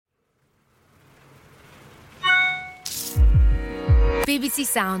BBC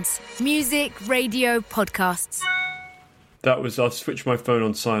Sounds. Music, radio, podcasts. That was, I'll switch my phone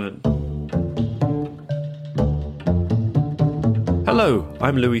on silent. Hello,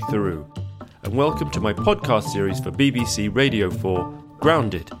 I'm Louis Theroux, and welcome to my podcast series for BBC Radio 4,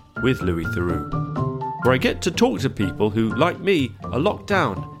 Grounded, with Louis Theroux, where I get to talk to people who, like me, are locked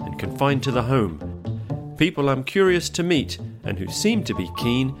down and confined to the home. People I'm curious to meet and who seem to be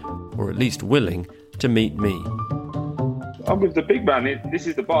keen, or at least willing, to meet me. I'm with the big man. This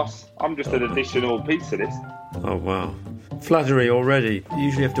is the boss. I'm just an additional piece to this. Oh, wow. Flattery already. You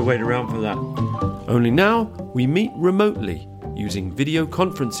usually have to wait around for that. Only now, we meet remotely, using video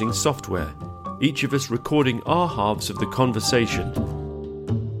conferencing software, each of us recording our halves of the conversation.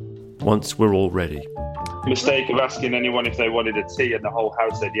 Once we're all ready. Mistake of asking anyone if they wanted a tea and the whole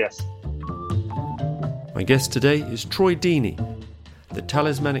house said yes. My guest today is Troy Deeney, the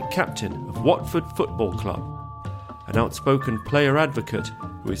talismanic captain of Watford Football Club, an outspoken player advocate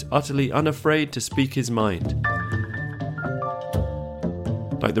who is utterly unafraid to speak his mind.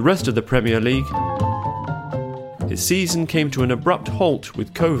 Like the rest of the Premier League, his season came to an abrupt halt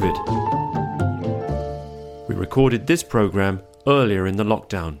with COVID. We recorded this programme earlier in the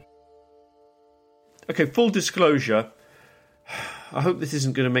lockdown. Okay, full disclosure, I hope this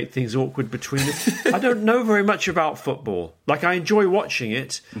isn't going to make things awkward between us. I don't know very much about football. Like, I enjoy watching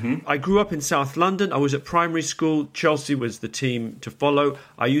it. Mm-hmm. I grew up in South London. I was at primary school. Chelsea was the team to follow.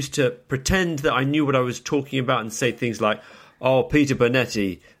 I used to pretend that I knew what I was talking about and say things like, oh, Peter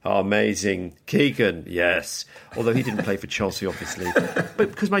Bonetti, oh, amazing. Keegan, yes. Although he didn't play for Chelsea, obviously. But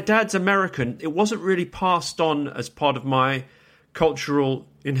because my dad's American, it wasn't really passed on as part of my cultural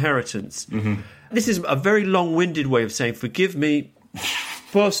inheritance. Mm-hmm. This is a very long-winded way of saying, forgive me,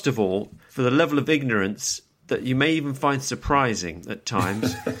 first of all, for the level of ignorance that you may even find surprising at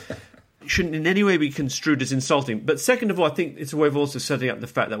times. Shouldn't in any way be construed as insulting. But second of all, I think it's a way of also setting up the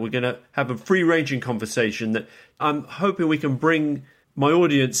fact that we're going to have a free-ranging conversation that I'm hoping we can bring my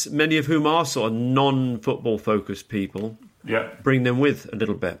audience, many of whom are sort of non-football focused people, bring them with a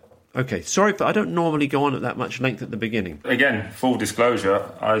little bit. Okay, sorry, but I don't normally go on at that much length at the beginning. Again, full disclosure,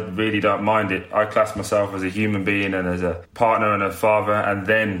 I really don't mind it. I class myself as a human being and as a partner and a father and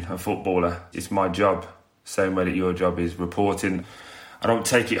then a footballer. It's my job, same way that your job is reporting. I don't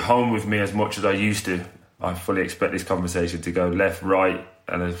take it home with me as much as I used to. I fully expect this conversation to go left, right,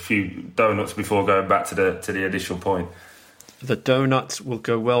 and a few donuts before going back to the initial point. The donuts will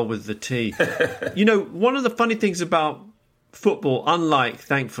go well with the tea. You know, one of the funny things about football, unlike,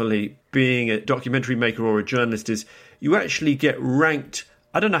 thankfully, being a documentary maker or a journalist, is you actually get ranked,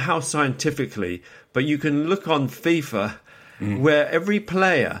 I don't know how scientifically, but you can look on FIFA where every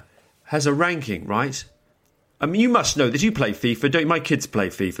player has a ranking, right? I mean, you must know this. You play FIFA, don't you? My kids play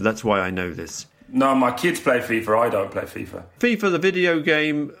FIFA, that's why I know this. No, my kids play FIFA, I don't play FIFA. FIFA, the video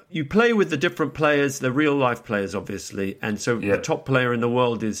game, you play with the different players, the real-life players, obviously, and so the top player in the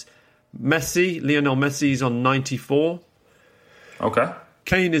world is Messi. Lionel Messi's on 94. Okay.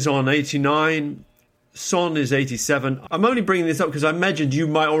 Kane is on 89. Son is 87. I'm only bringing this up because I imagined you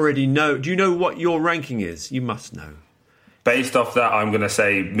might already know. Do you know what your ranking is? You must know. Based off that, I'm going to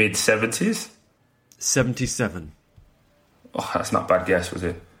say mid-70s. 77. Oh, that's not a bad guess, was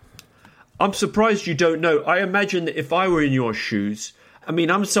it? I'm surprised you don't know. I imagine that if I were in your shoes, I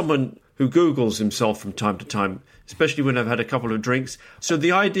mean, I'm someone who Googles himself from time to time, especially when I've had a couple of drinks. So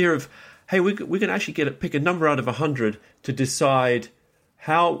the idea of, hey, we can actually pick a number out of 100 to decide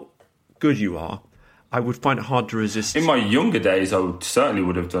how good you are, I would find it hard to resist. In my younger days, I certainly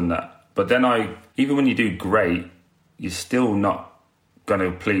would have done that. But then even when you do great, you're still not going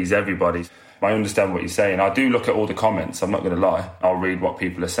to please everybody. I understand what you're saying. I do look at all the comments, I'm not going to lie. I'll read what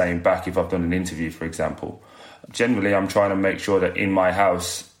people are saying back if I've done an interview, for example. Generally, I'm trying to make sure that in my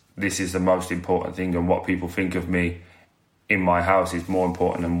house, this is the most important thing, and what people think of me in my house is more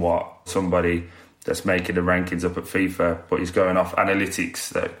important than what somebody that's making the rankings up at FIFA, but is going off analytics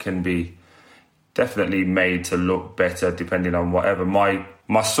that can be definitely made to look better depending on whatever.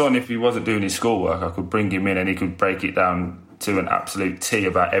 My son, if he wasn't doing his schoolwork, I could bring him in and he could break it down to an absolute T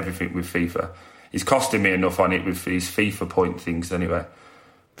about everything with FIFA. He's costing me enough on it with his FIFA point things anyway.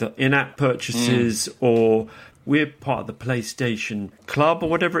 The in-app purchases or we're part of the PlayStation Club or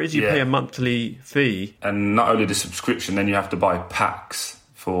whatever it is, you pay a monthly fee. And not only the subscription, then you have to buy packs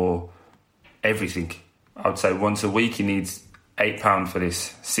for everything. I would say once a week he needs £8 for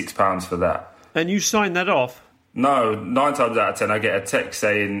this, £6 for that. And you sign that off? No, 9 times out of 10 I get a text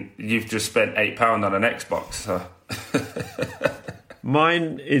saying you've just spent £8 on an Xbox. So.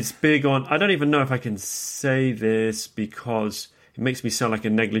 Mine is big on, I don't even know if I can say this because it makes me sound like a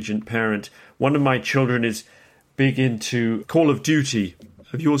negligent parent. One of my children is big into Call of Duty.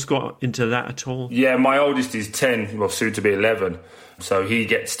 Have yours got into that at all? Yeah, my oldest is 10, well, soon to be 11. So he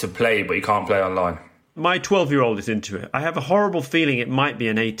gets to play, but he can't play online. My 12-year-old is into it. I have a horrible feeling it might be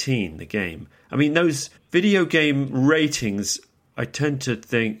an 18, the game. I mean, those video game ratings, I tend to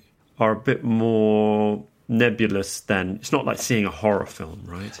think, are a bit more nebulous than... It's not like seeing a horror film,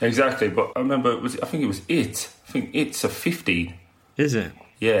 right? Exactly, but I remember, I think it was It. I think It's a 15. Is it?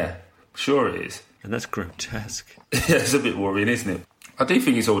 Yeah, sure it is. And that's grotesque. Yeah, it's a bit worrying, isn't it? I do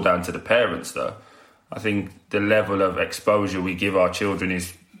think it's all down to the parents, though. I think the level of exposure we give our children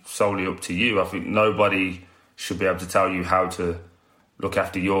is solely up to you. I think nobody should be able to tell you how to look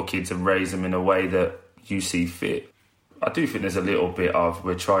after your kids and raise them in a way that you see fit. I do think there's a little bit of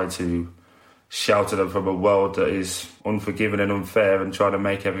we're trying to shelter them from a world that is unforgiving and unfair and trying to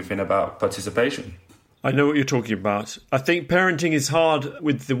make everything about participation. I know what you're talking about. I think parenting is hard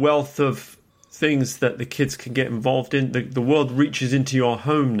with the wealth of things that the kids can get involved in. The world reaches into your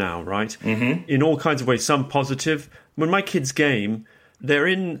home now, right? Mm-hmm. In all kinds of ways, some positive. When my kids game, they're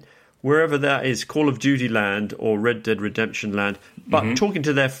in wherever that is, Call of Duty land or Red Dead Redemption land, but talking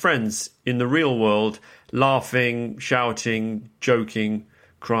to their friends in the real world, laughing, shouting, joking,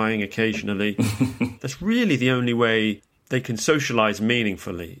 crying occasionally. That's really the only way they can socialise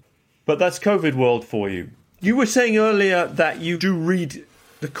meaningfully. But that's COVID world for you. You were saying earlier that you do read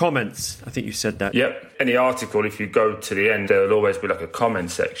the comments. I think you said that. Yep. Any article, if you go to the end, there'll always be like a comment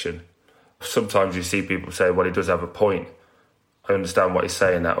section. Sometimes you see people say, well, he does have a point. I understand what he's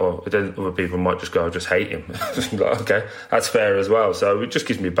saying that, or then other people might just go, I just hate him. Like, okay, that's fair as well. So it just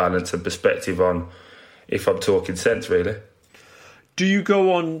gives me balance and perspective on if I'm talking sense, really. Do you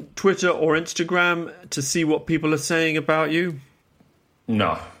go on Twitter or Instagram to see what people are saying about you?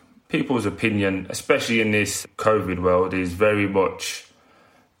 No. People's opinion, especially in this COVID world, is very much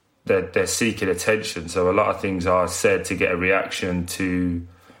they're seeking attention. So a lot of things are said to get a reaction to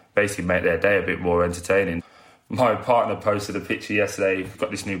basically make their day a bit more entertaining. My partner posted a picture yesterday. We've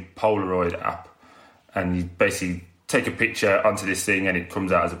got this new Polaroid app, and you basically take a picture onto this thing and it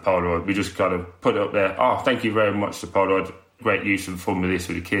comes out as a Polaroid. We just kind of put it up there. Oh, thank you very much to Polaroid. Great use and fun with this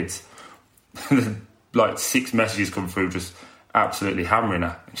with the kids. Like 6 messages come through just absolutely hammering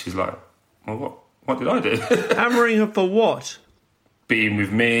her. And she's like, well, what did I do? Hammering her for what? Being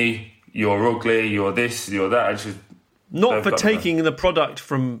with me, you're ugly, you're this, you're that. And she's, not for taking the product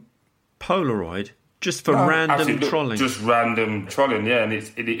from Polaroid, just for random trolling. Just random trolling, yeah. And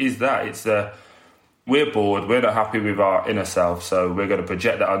it is that. It's we're bored, we're not happy with our inner self, so we're going to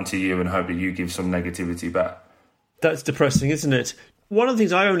project that onto you and hope that you give some negativity back. That's depressing, isn't it? One of the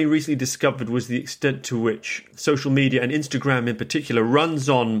things I only recently discovered was the extent to which social media, and Instagram in particular, runs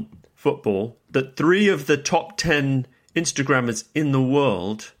on football. That 3 of the top 10 Instagrammers in the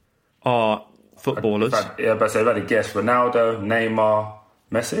world are footballers. But I've had a guess. Ronaldo, Neymar,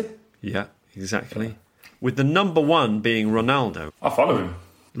 Messi? Yeah, exactly. With the number 1 being Ronaldo. I follow him.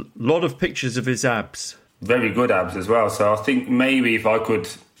 A lot of pictures of his abs. Very good abs as well. So I think maybe if I could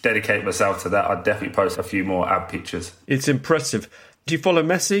dedicate myself to that, I'd definitely post a few more ab pictures. It's impressive. Do you follow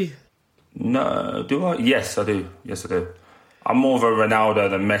Messi? No, do I? Yes, I do. I'm more of a Ronaldo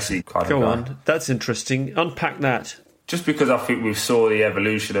than Messi kind of guy. Go on, that's interesting. Unpack that. Just because I think we saw the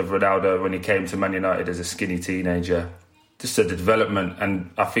evolution of Ronaldo when he came to Man United as a skinny teenager. Just the development,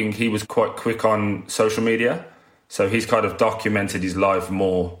 and I think he was quite quick on social media. So he's kind of documented his life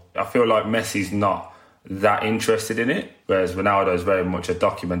more. I feel like Messi's not that interested in it, whereas Ronaldo is very much a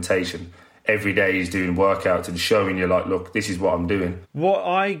documentation. Every day he's doing workouts and showing you, like, look, this is what I'm doing. What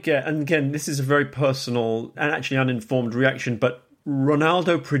I get, and again, this is a very personal and actually uninformed reaction, but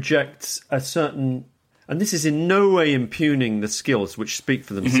Ronaldo projects a certain, and this is in no way impugning the skills which speak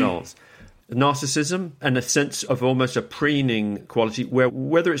for themselves, narcissism and a sense of almost a preening quality, where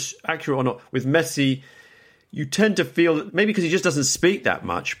whether it's accurate or not, with Messi, you tend to feel that maybe because he just doesn't speak that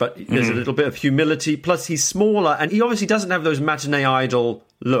much, but there's a little bit of humility. Plus, he's smaller, and he obviously doesn't have those matinee idol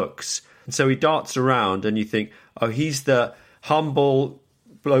looks. And so he darts around, and you think, oh, he's the humble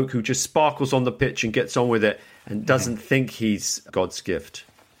bloke who just sparkles on the pitch and gets on with it and doesn't think he's God's gift.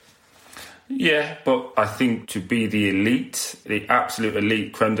 Yeah, but I think to be the elite, the absolute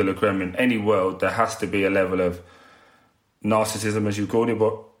elite, creme de la creme in any world, there has to be a level of narcissism, as you called it,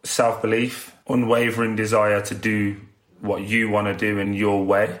 but self-belief, unwavering desire to do what you want to do in your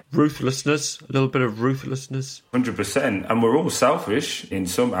way. Ruthlessness, a little bit of ruthlessness. 100%. And we're all selfish in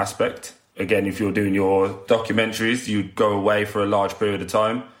some aspect. Again, if you're doing your documentaries, you go away for a large period of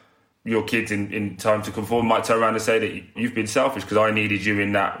time. Your kids in time to conform might turn around and say that you've been selfish because I needed you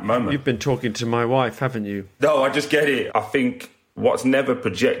in that moment. You've been talking to my wife, haven't you? No, I just get it. I think what's never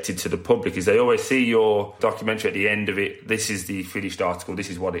projected to the public is they always see your documentary at the end of it. This is the finished article. This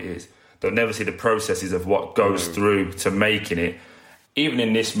is what it is. They'll never see the processes of what goes through to making it. Even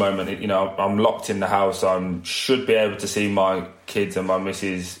in this moment, you know, I'm locked in the house. I should be able to see my kids and my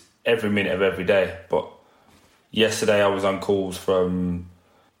missus every minute of every day. But yesterday I was on calls from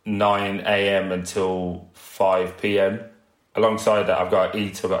 9 a.m. until 5 p.m. Alongside that, I've got to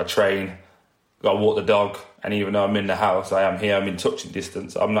eat, I've got to train, I've got to walk the dog. And even though I'm in the house, I am here, I'm in touching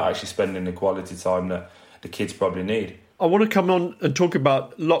distance. I'm not actually spending the quality time that the kids probably need. I want to come on and talk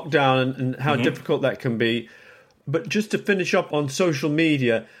about lockdown and how difficult that can be. But just to finish up on social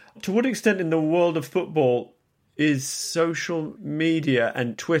media, to what extent in the world of football is social media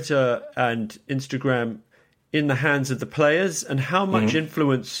and Twitter and Instagram in the hands of the players? And how much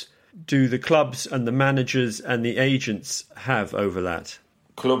influence do the clubs and the managers and the agents have over that?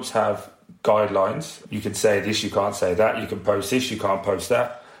 Clubs have guidelines. You can say this, you can't say that. You can post this, you can't post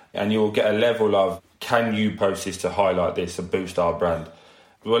that. And you'll get a level of, can you post this to highlight this and boost our brand?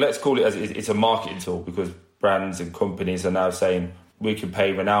 Well, let's call it as it's a marketing tool, because brands and companies are now saying, we can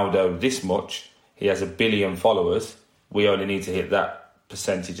pay Ronaldo this much. He has 1 billion followers. We only need to hit that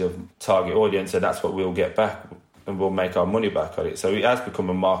percentage of target audience, and that's what we'll get back, and we'll make our money back on it. So it has become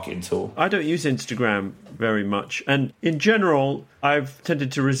a marketing tool. I don't use Instagram very much. And in general, I've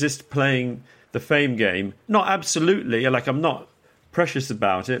tended to resist playing the fame game. Not absolutely, like I'm not precious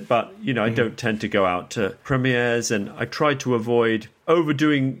about it, but, you know, I don't tend to go out to premieres, and I try to avoid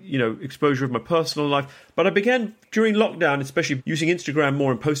overdoing, you know, exposure of my personal life. But I began during lockdown, especially using Instagram more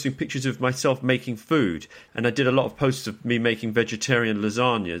and posting pictures of myself making food. And I did a lot of posts of me making vegetarian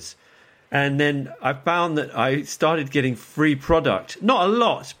lasagnas. And then I found that I started getting free product. Not a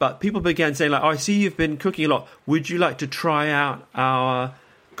lot, but people began saying, like, oh, I see you've been cooking a lot. Would you like to try out our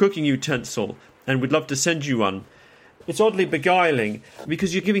cooking utensil? And we'd love to send you one. It's oddly beguiling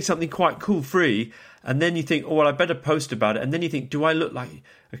because you're giving something quite cool free, and then you think, oh, well, I better post about it. And then you think, do I look like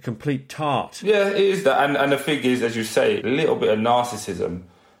a complete tart? Yeah, it is that. And the thing is, as you say, a little bit of narcissism.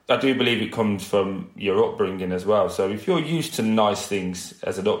 I do believe it comes from your upbringing as well. So if you're used to nice things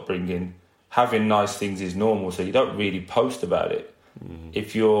as an upbringing, having nice things is normal, so you don't really post about it.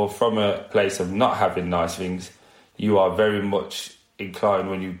 If you're from a place of not having nice things, you are very much inclined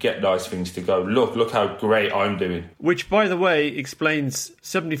when you get nice things to go, look how great I'm doing. Which, by the way, explains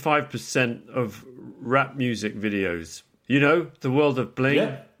 75% of rap music videos. You know, the world of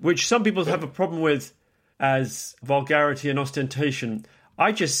bling, which some people have a problem with as vulgarity and ostentation.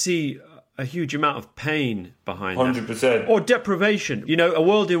 I just see a huge amount of pain behind 100%. that. Or deprivation. You know, a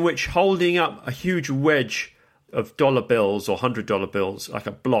world in which holding up a huge wedge of dollar bills or $100 bills, like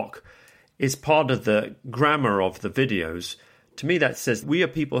a block, is part of the grammar of the videos. To me, that says we are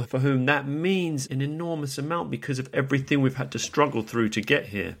people for whom that means an enormous amount because of everything we've had to struggle through to get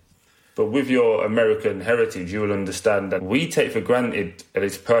here. But with your American heritage, you will understand that we take for granted, and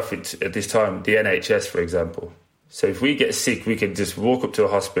it's perfect at this time, the NHS, for example. So if we get sick, we can just walk up to a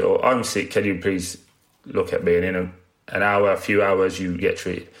hospital. I'm sick, can you please look at me? And in an hour, a few hours, you get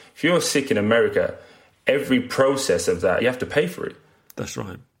treated. If you're sick in America, every process of that, you have to pay for it. That's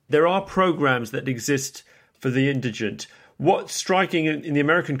right. There are programs that exist for the indigent. What's striking in the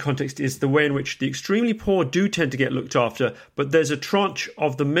American context is the way in which the extremely poor do tend to get looked after, but there's a tranche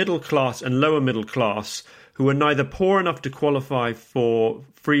of the middle class and lower middle class who are neither poor enough to qualify for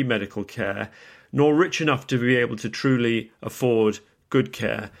free medical care, nor rich enough to be able to truly afford good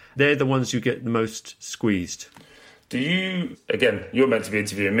care. They're the ones who get the most squeezed. Do you, again, you're meant to be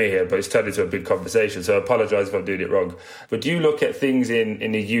interviewing me here, but it's turned into a big conversation, so I apologise if I'm doing it wrong. But do you look at things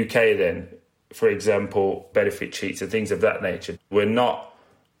in the UK then, for example, benefit cheats and things of that nature? We're not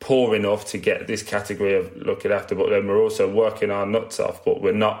poor enough to get this category of looking after, but then we're also working our nuts off, but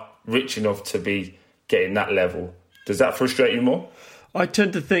we're not rich enough to be getting that level. Does that frustrate you more? I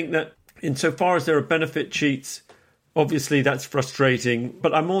tend to think that insofar as there are benefit cheats, obviously that's frustrating,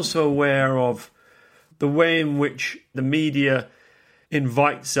 but I'm also aware of the way in which the media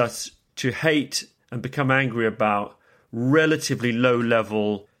invites us to hate and become angry about relatively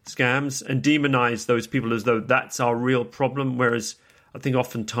low-level scams and demonise those people as though that's our real problem, whereas I think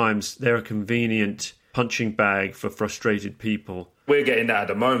oftentimes they're a convenient punching bag for frustrated people. We're getting that at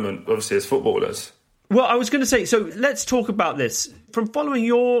the moment, obviously, as footballers. Well, I was going to say, so let's talk about this. From following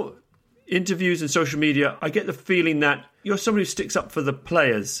your interviews and social media, I get the feeling that you're somebody who sticks up for the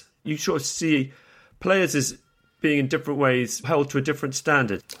players. You sort of see players as being in different ways held to a different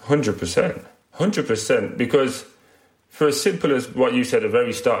standard. 100%. 100%. Because for as simple as what you said at the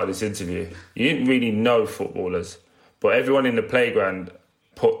very start of this interview, you didn't really know footballers, but everyone in the playground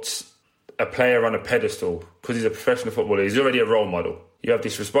puts a player on a pedestal because he's a professional footballer. He's already a role model. You have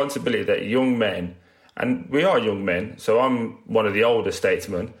this responsibility that young men, and we are young men, so I'm one of the older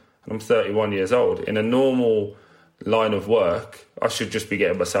statesmen, and I'm 31 years old. In a normal line of work, I should just be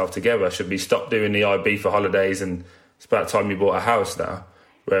getting myself together. I should be stopped doing the IB for holidays, and it's about time you bought a house now.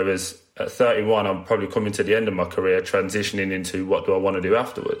 Whereas at 31, I'm probably coming to the end of my career, transitioning into what do I want to do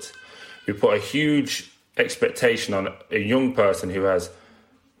afterwards. We put a huge expectation on a young person who has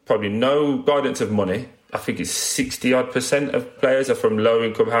probably no guidance of money. I think it's 60-odd% of players are from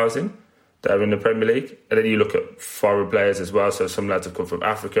low-income housing that are in the Premier League. And then you look at foreign players as well. So some lads have come from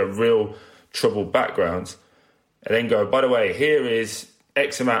Africa, real troubled backgrounds. And then go, by the way, here is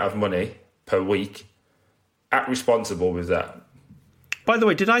X amount of money per week. Act responsible with that. By the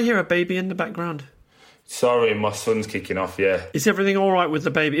way, did I hear a baby in the background? Sorry, my son's kicking off, yeah. Is everything all right with the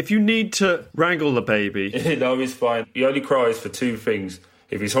baby? If you need to wrangle the baby... No, he's fine. He only cries for two things.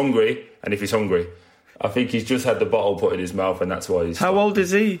 If he's hungry and if he's hungry. I think he's just had the bottle put in his mouth and that's why he's... How old is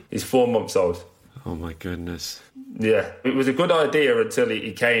he? He's 4 months old. Oh, my goodness. Yeah, it was a good idea until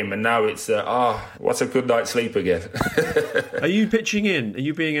he came, and now it's, what's a good night's sleep again? Are you pitching in? Are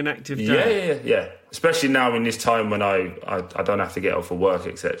you being an active dad? Yeah. Especially now in this time when I don't have to get up for work,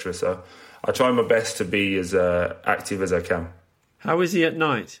 etc. So I try my best to be as active as I can. How is he at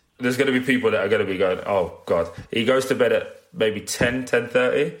night? There's going to be people that are going to be going, oh, God. He goes to bed at maybe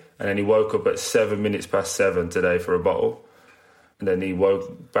 10:30, and then he woke up at 7 minutes past 7 today for a bottle. And then he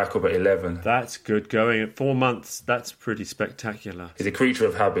woke back up at 11. That's good going. At 4 months, that's pretty spectacular. He's a creature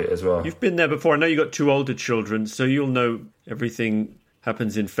of habit as well. You've been there before. I know you've got 2 older children, so you'll know everything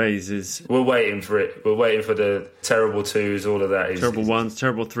happens in phases. We're waiting for it. We're waiting for the terrible 2s, all of that. Terrible 1s,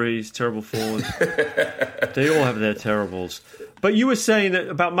 terrible 3s, terrible 4s. They all have their terribles. But you were saying that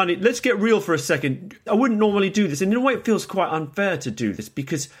about money. Let's get real for a second. I wouldn't normally do this. And in a way, it feels quite unfair to do this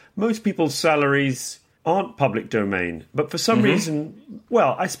because most people's salaries aren't public domain. But for some reason,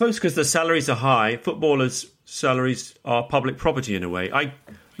 well, I suppose because the salaries are high, footballers' salaries are public property in a way. I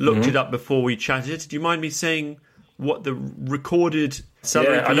looked it up before we chatted. Do you mind me saying what the recorded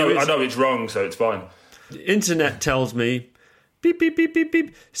salary for you is? I know it's wrong, so it's fine. The internet tells me, beep, beep, beep, beep,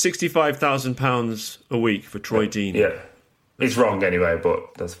 beep, £65,000 a week for Troy Deeney. Yeah. It's wrong anyway,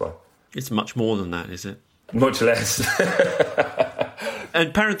 but that's fine. It's much more than that, is it? Much less.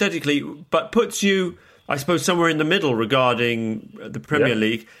 And parenthetically, but puts you, I suppose, somewhere in the middle regarding the Premier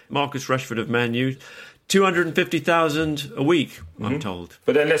League. Marcus Rashford of Man U, 250,000 a week, I'm told.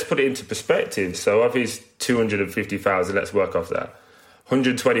 But then let's put it into perspective. So of his 250,000, let's work off that.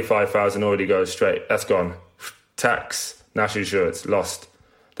 125,000 already goes straight. That's gone. Tax, national insurance, lost.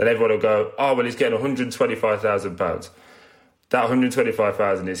 Then everyone will go, oh, well, he's getting £125,000. That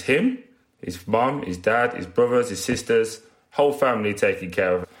 125,000 is him, his mum, his dad, his brothers, his sisters, whole family taken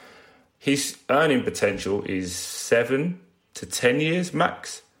care of. His earning potential is 7 to 10 years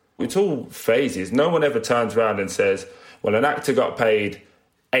max. It's all phases. No one ever turns around and says, well, an actor got paid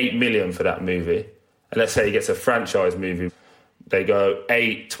 8 million for that movie. And let's say he gets a franchise movie. They go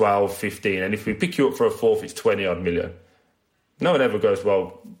 8, 12, 15. And if we pick you up for a fourth, it's 20 odd million. No one ever goes,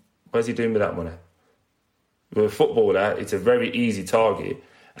 well, where's he doing with that money? With a footballer, it's a very easy target.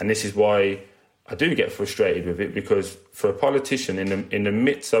 And this is why I do get frustrated with it, because for a politician in the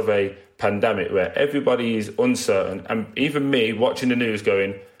midst of a pandemic where everybody is uncertain, and even me watching the news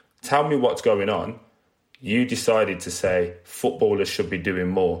going, tell me what's going on, you decided to say footballers should be doing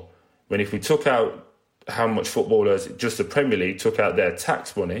more. When if we took out how much footballers, just the Premier League, took out their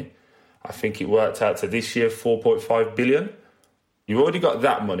tax money, I think it worked out to this year 4.5 billion. You've already got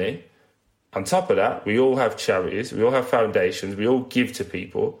that money. On top of that, we all have charities, we all have foundations, we all give to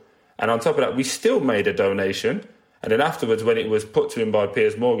people. And on top of that, we still made a donation. And then afterwards, when it was put to him by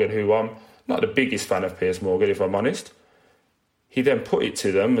Piers Morgan, who I'm not the biggest fan of Piers Morgan, if I'm honest, he then put it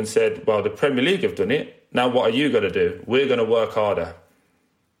to them and said, well, the Premier League have done it. Now what are you going to do? We're going to work harder.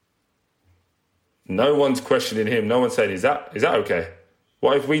 No one's questioning him. No one's saying, is that okay?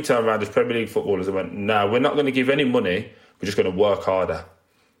 What if we turn around as Premier League footballers and went, no, we're not going to give any money. We're just going to work harder.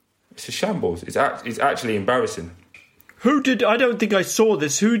 It's a shambles. It's actually embarrassing. I don't think I saw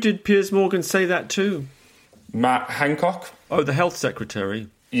this. Who did Piers Morgan say that to? Matt Hancock. Oh, the health secretary.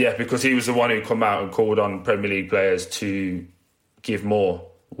 Yeah, because he was the one who come out and called on Premier League players to give more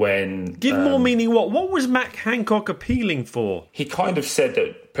when... Give more meaning what? What was Matt Hancock appealing for? He kind of said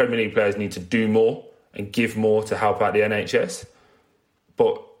that Premier League players need to do more and give more to help out the NHS.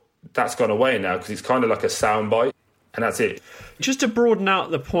 But that's gone away now because it's kind of like a soundbite and that's it. Just to broaden out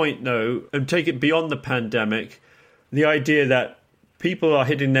the point, though, and take it beyond the pandemic, the idea that people are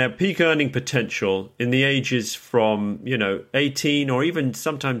hitting their peak earning potential in the ages from, 18 or even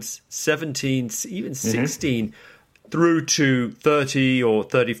sometimes 17, even 16, through to 30 or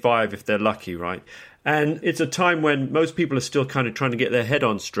 35 if they're lucky, right? And it's a time when most people are still kind of trying to get their head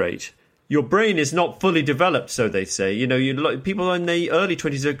on straight. Your brain is not fully developed, so they say. People in the early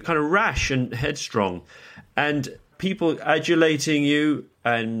 20s are kind of rash and headstrong. And people adulating you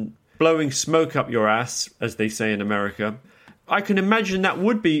and blowing smoke up your ass, as they say in America, I can imagine that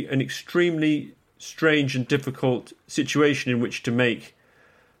would be an extremely strange and difficult situation in which to make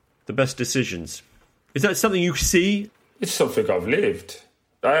the best decisions. Is that something you see? It's something I've lived.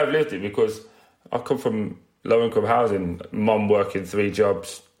 I have lived it because I come from low-income housing, mum working 3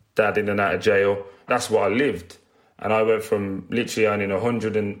 jobs, dad in and out of jail. That's what I lived. And I went from literally earning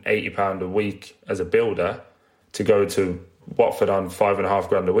 £180 a week as a builder to go to Watford on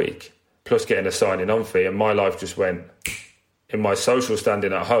 £5,500 a week, plus getting a signing-on fee. And my life just went... In my social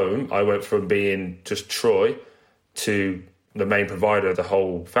standing at home, I went from being just Troy to the main provider of the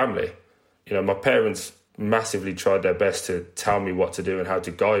whole family. My parents massively tried their best to tell me what to do and how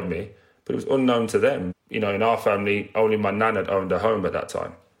to guide me, but it was unknown to them. In our family, only my nan had owned a home at that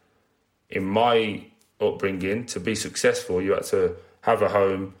time. In my upbringing, to be successful, you had to have a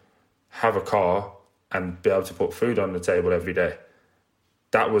home, have a car, and be able to put food on the table every day.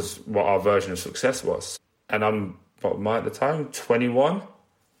 That was what our version of success was. And I'm... at the time, 21.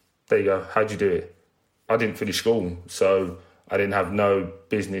 There you go. How'd you do it? I didn't finish school, so I didn't have no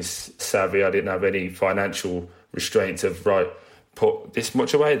business savvy. I didn't have any financial restraints of, right, put this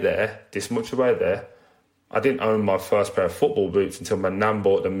much away there, this much away there. I didn't own my first pair of football boots until my nan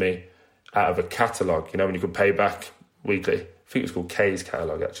bought them me out of a catalogue, when you could pay back weekly. I think it was called K's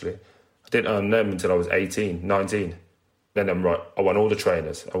catalogue, actually. I didn't own them until I was 18, 19. Then I'm right, I want all the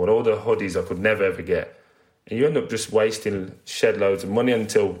trainers. I want all the hoodies I could never, ever get. And you end up just wasting shed loads of money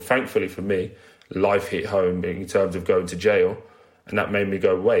until, thankfully for me, life hit home in terms of going to jail. And that made me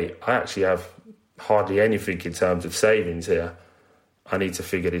go, wait, I actually have hardly anything in terms of savings here. I need to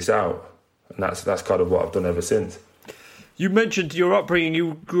figure this out. And that's kind of what I've done ever since. You mentioned your upbringing.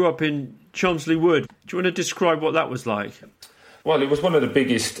 You grew up in Chelmsley Wood. Do you want to describe what that was like? Well, it was one of the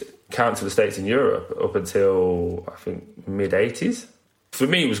biggest council estates in Europe up until, I think, mid-80s. For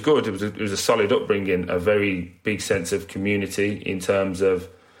me, it was good. It was a solid upbringing, a very big sense of community in terms of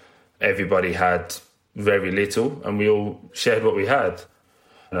everybody had very little and we all shared what we had.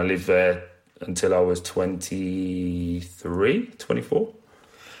 And I lived there until I was 23, 24.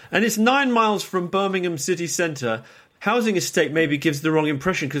 And it's 9 miles from Birmingham city centre. Housing estate maybe gives the wrong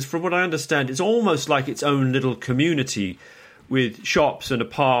impression because from what I understand, it's almost like its own little community with shops and a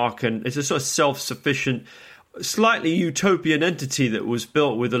park, and it's a sort of self-sufficient, slightly utopian entity that was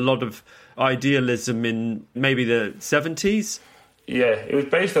built with a lot of idealism in maybe the 70s. Yeah, it was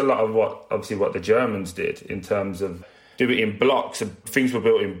based a lot of what the Germans did in terms of do it in blocks, and things were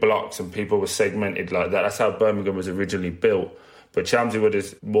built in blocks and people were segmented like that. That's how Birmingham was originally built. But Chelmsley Wood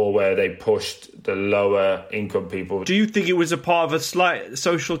is more where they pushed the lower income people. Do you think it was a part of a slight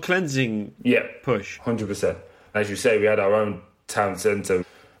social cleansing push? 100%. As you say, we had our own town centre,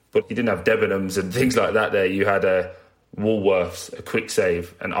 but you didn't have Debenhams and things like that there. You had a Woolworths, a Quick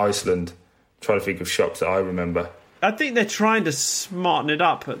Save, and Iceland. I'm trying to think of shops that I remember. I think they're trying to smarten it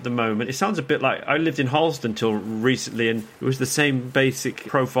up at the moment. It sounds a bit like... I lived in Halston until recently, and it was the same basic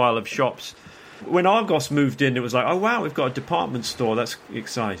profile of shops. When Argos moved in, it was like, oh, wow, we've got a department store. That's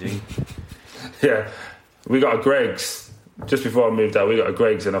exciting. Yeah. We got a Greggs. Just before I moved out, we got a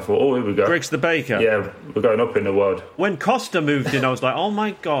Greggs, and I thought, oh, here we go. Greggs the baker? Yeah, we're going up in the world. When Costa moved in, I was like, oh,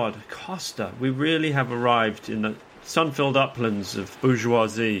 my God, Costa. We really have arrived in the sun-filled uplands of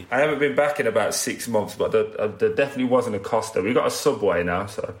bourgeoisie. I haven't been back in about 6 months, but there definitely wasn't a Costa. We got a Subway now,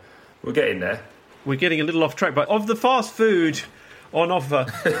 so we're getting there. We're getting a little off track, but of the fast food on offer,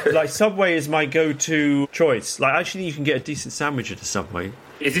 like Subway is my go-to choice. Like, actually, you can get a decent sandwich at a Subway.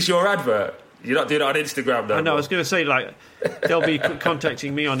 Is this your advert? You're not doing it on Instagram, though? I know, I was going to say, like, they'll be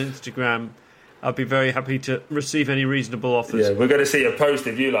contacting me on Instagram. I'll be very happy to receive any reasonable offers. Yeah, we're going to see a post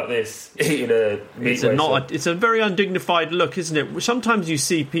of you like this, eating a meat wafer. It's a very undignified look, isn't it? Sometimes you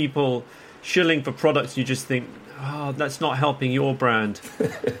see people shilling for products, you just think, oh, that's not helping your brand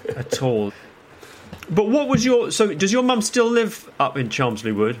at all. But what was so does your mum still live up in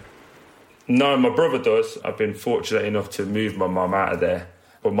Chelmsley Wood? No, my brother does. I've been fortunate enough to move my mum out of there.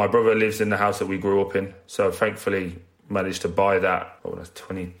 But my brother lives in the house that we grew up in. So thankfully managed to buy that, when I was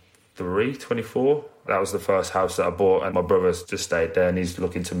 23, 24. That was the first house that I bought, and my brother's just stayed there and he's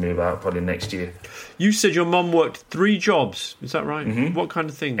looking to move out probably next year. You said your mum worked 3 jobs, is that right? Mm-hmm. What kind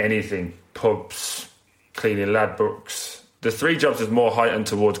of thing? Anything. Pubs, cleaning lad books, The 3 jobs was more heightened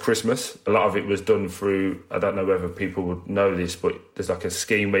towards Christmas. A lot of it was done through, I don't know whether people would know this, but there's like a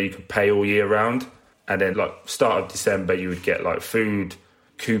scheme where you could pay all year round. And then like start of December, you would get like food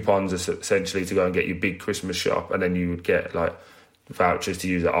coupons essentially to go and get your big Christmas shop. And then you would get like vouchers to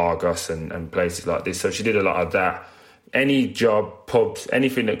use at Argos and places like this. So she did a lot of that. Any job, pubs,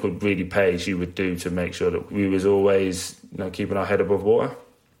 anything that could really pay, she would do to make sure that we was always, keeping our head above water.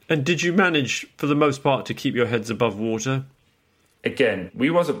 And did you manage, for the most part, to keep your heads above water? Again, we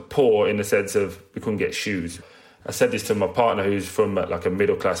wasn't poor in the sense of we couldn't get shoes. I said this to my partner who's from like a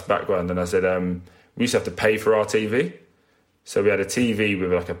middle-class background, and I said, we used to have to pay for our TV. So we had a TV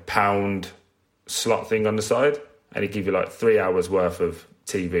with like a £1 slot thing on the side, and it'd give you like 3 hours worth of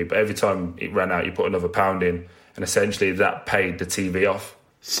TV. But every time it ran out, you put another £1 in, and essentially that paid the TV off.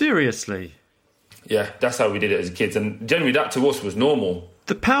 Seriously? Yeah, that's how we did it as kids. And generally that to us was normal.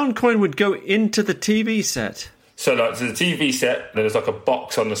 The pound coin would go into the TV set? So the TV set, then there's like a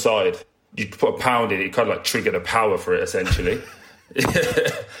box on the side. You'd put £1 in it kind of like triggered a power for it, essentially.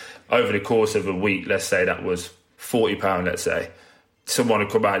 Over the course of a week, let's say that was £40, let's say. Someone would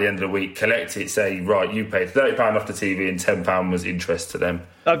come out at the end of the week, collect it, say, right, you paid £30 off the TV and £10 was interest to them.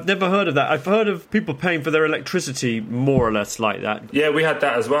 I've never heard of that. I've heard of people paying for their electricity more or less like that. Yeah, we had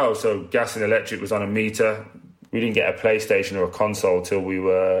that as well. So gas and electric was on a meter. We didn't get a PlayStation or a console till we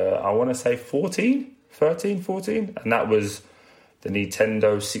were, I want to say 13, 14. And that was the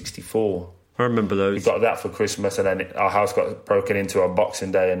Nintendo 64. I remember those. We got that for Christmas, and then our house got broken into on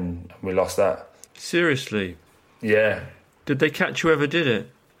Boxing Day and we lost that. Seriously? Yeah. Did they catch whoever did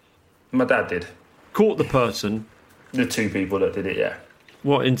it? My dad did. Caught the person? The 2 people that did it, yeah.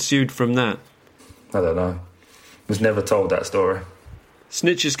 What ensued from that? I don't know. Was never told that story.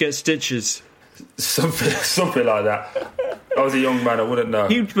 Snitches get stitches. Something like that. I was a young man, I wouldn't know.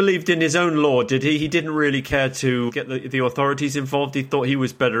 He believed in his own law, did he? He didn't really care to get the authorities involved. He thought he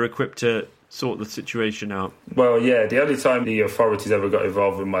was better equipped to sort the situation out. Well, yeah, the only time the authorities ever got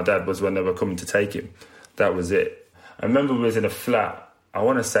involved with my dad was when they were coming to take him. That was it. I remember we was in a flat. I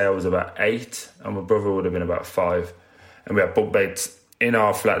want to say I was about 8 and my brother would have been about 5. And we had bunk beds in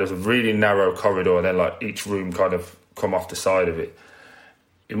our flat. There's a really narrow corridor and then like each room kind of come off the side of it.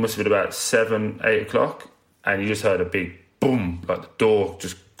 It must have been about 7, 8 o'clock, and you just heard a big boom, like the door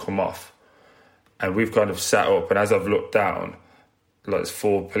just come off. And we've kind of sat up, and as I've looked down, like there's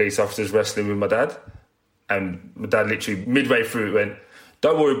 4 police officers wrestling with my dad. And my dad literally, midway through it, went,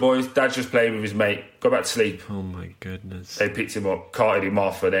 "Don't worry, boys, Dad's just playing with his mate. Go back to sleep." Oh, my goodness. They picked him up, carted him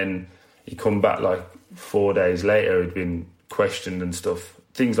off, and then he come back like 4 days later. He'd been questioned and stuff.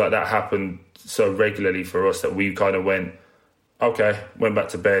 Things like that happened so regularly for us that we kind of went, okay, went back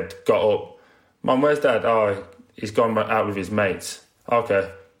to bed, got up. "Mum, where's Dad?" "Oh, he's gone out with his mates."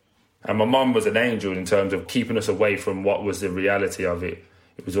 "Okay." And my mum was an angel in terms of keeping us away from what was the reality of it.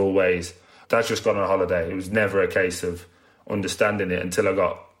 It was always, Dad's just gone on holiday. It was never a case of understanding it until I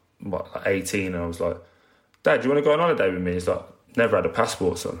got, like 18, and I was like, "Dad, do you want to go on holiday with me?" He's like, "Never had a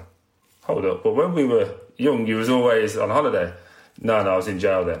passport, son." "Hold up, but when we were young, you was always on holiday." No, I was in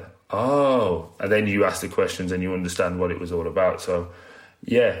jail then." "Oh." And then you ask the questions and you understand what it was all about. So,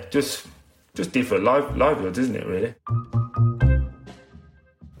 yeah, just different livelihoods, isn't it, really?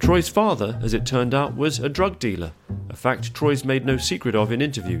 Troy's father, as it turned out, was a drug dealer, a fact Troy's made no secret of in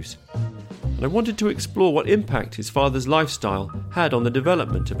interviews. And I wanted to explore what impact his father's lifestyle had on the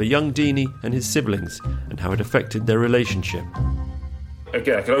development of a young Deeney and his siblings, and how it affected their relationship.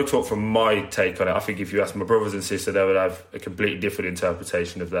 Again, I can only talk from my take on it. I think if you ask my brothers and sisters, they would have a completely different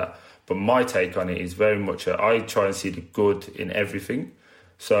interpretation of that. But my take on it is very much I try and see the good in everything.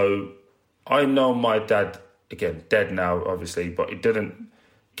 So I know my dad, again, dead now, obviously, but he didn't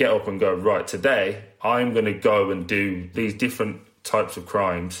get up and go, right, today I'm going to go and do these different types of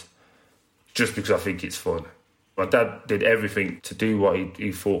crimes just because I think it's fun. My dad did everything to do what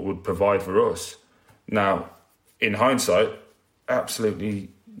he thought would provide for us. Now, in hindsight, absolutely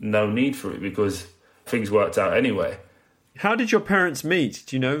no need for it because things worked out anyway. How did your parents meet?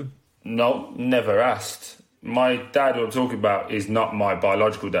 Do you know? No, never asked. My dad, who I'm talking about, is not my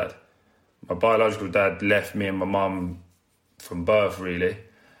biological dad. My biological dad left me and my mum from birth, really.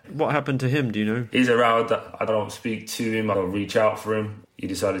 What happened to him, do you know? He's around. I don't speak to him. I don't reach out for him. He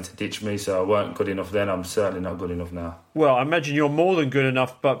decided to ditch me, so I weren't good enough then. I'm certainly not good enough now. Well, I imagine you're more than good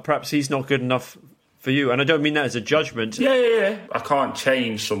enough, but perhaps he's not good enough for you. And I don't mean that as a judgment. Yeah. I can't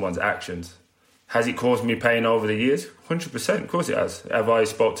change someone's actions. Has it caused me pain over the years? 100%, of course it has. Have I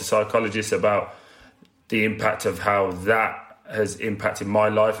spoke to psychologists about the impact of how that has impacted my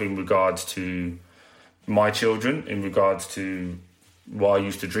life in regards to my children, in regards to why I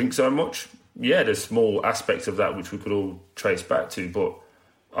used to drink so much? yeah, there's small aspects of that which we could all trace back to. But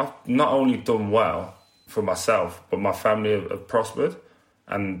I've not only done well for myself, but my family have prospered.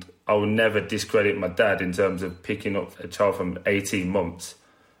 And I will never discredit my dad in terms of picking up a child from 18 months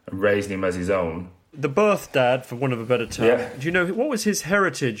and raising him as his own. The birth dad, for want of a better term. Yeah. Do you know, what was his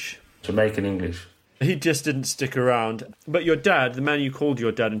heritage? Jamaican English. He just didn't stick around. But your dad, the man you called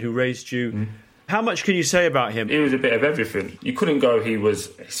your dad and who raised you, how much can you say about him? He was a bit of everything. You couldn't go, he was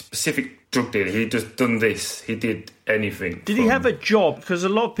a specific drug dealer. He'd just done this. He did anything. Did he have a job? Because a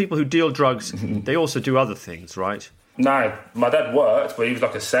lot of people who deal drugs, they also do other things, right? No, my dad worked, but he was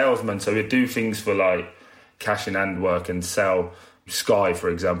like a salesman, so he'd do things for like cash in hand work and sell Sky, for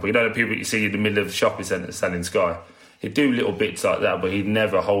example. You know the people you see in the middle of the shopping centre selling Sky? He'd do little bits like that, but he'd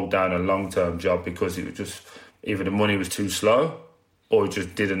never hold down a long-term job because it was just either the money was too slow or it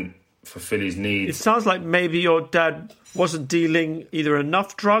just didn't fulfil his needs. It sounds like maybe your dad wasn't dealing either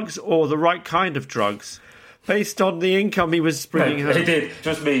enough drugs or the right kind of drugs based on the income he was bringing home. He did,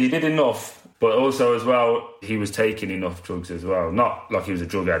 trust me, he did enough. But also as well, he was taking enough drugs as well. Not like he was a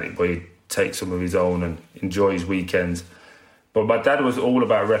drug addict, but he'd take some of his own and enjoy his weekends. But my dad was all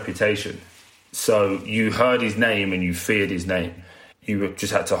about reputation. So you heard his name and you feared his name. You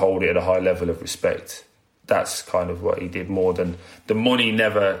just had to hold it at a high level of respect. That's kind of what he did more than... The money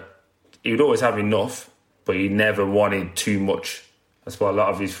never... He would always have enough, but he never wanted too much. That's why a lot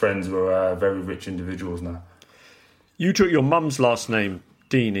of his friends were very rich individuals now. You took your mum's last name,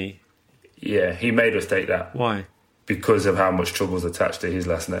 Deeney. Yeah, he made us take that. Why? Because of how much trouble's attached to his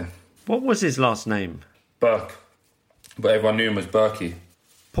last name. What was his last name? Burke. But everyone knew him as Berkey.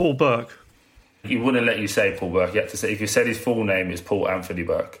 Paul Burke. He wouldn't let you say Paul Burke. You had to say, if you said his full name, it's Paul Anthony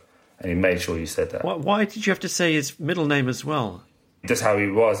Burke. And he made sure you said that. Why did you have to say his middle name as well? That's how he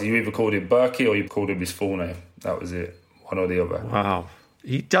was. You either called him Berkey or you called him his full name. That was it. One or the other. Wow.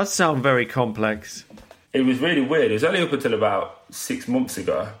 He does sound very complex. It was really weird. It was only up until about 6 months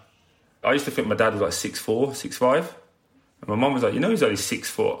ago. I used to think my dad was like 6'4", 6'5". And my mum was like, you know, he's only 6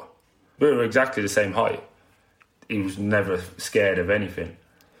 foot. We were exactly the same height. He was never scared of anything.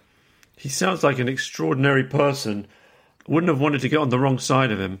 He sounds like an extraordinary person. Wouldn't have wanted to get on the wrong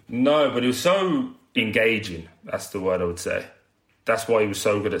side of him. No, but he was so engaging. That's the word I would say. That's why he was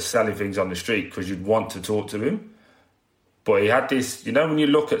so good at selling things on the street, because you'd want to talk to him. But he had this, you know, when you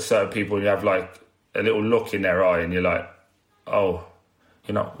look at certain people and you have like a little look in their eye and you're like, oh,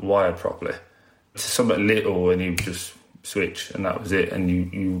 you're not wired properly. It's something little and he would just switch and that was it, and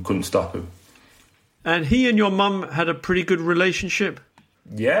you couldn't stop him. And he and your mum had a pretty good relationship?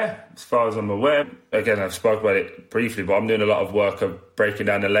 Yeah, as far as I'm aware. Again, I've spoken about it briefly, but I'm doing a lot of work of breaking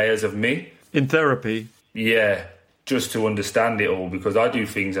down the layers of me. In therapy? Yeah, just to understand it all, because I do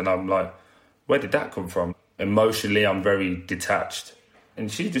things and I'm like, where did that come from? Emotionally, I'm very detached.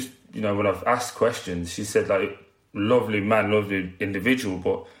 And she just, you know, when I've asked questions, she said, like, lovely man, lovely individual,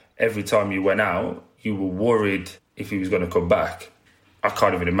 but every time you went out, you were worried if he was going to come back. I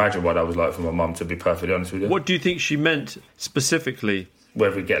can't even imagine what that was like for my mum, to be perfectly honest with you. What do you think she meant specifically?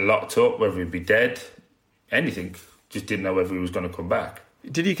 Whether he'd get locked up, whether he'd be dead, anything. Just didn't know whether he was going to come back.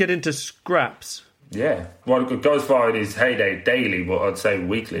 Did he get into scraps? Yeah. Well, it goes far in his heyday daily, but I'd say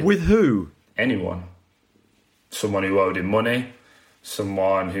weekly. With who? Anyone. Someone who owed him money,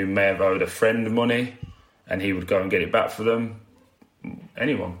 someone who may have owed a friend money, and he would go and get it back for them.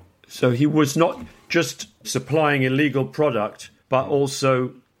 Anyone. So he was not just supplying illegal product, but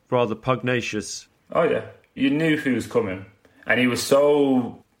also rather pugnacious. Oh, yeah. You knew who was coming. And he was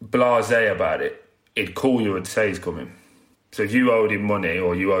so blasé about it, he'd call you and say he's coming. So if you owed him money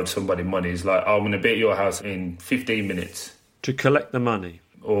or you owed somebody money, he's like, oh, I'm going to be at your house in 15 minutes. To collect the money?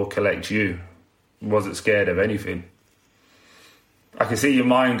 Or collect you. Wasn't scared of anything. I can see your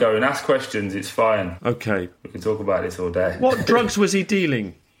mind going, ask questions, it's fine. Okay. We can talk about this all day. What drugs was he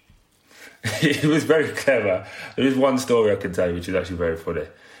dealing? He was very clever. There is one story I can tell you, which is actually very funny.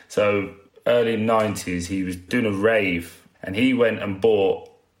 So, early 90s, he was doing a rave, and he went and bought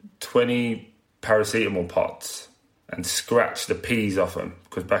 20 paracetamol pots and scratched the P's off them,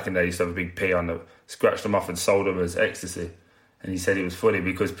 because back in the day, he used to have a big P on them, scratched them off and sold them as ecstasy. And he said it was funny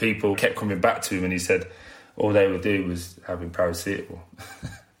because people kept coming back to him, and he said all they would do was having paracetamol.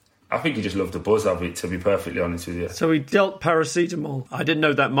 I think he just loved the buzz of it, to be perfectly honest with you. So he dealt paracetamol. I didn't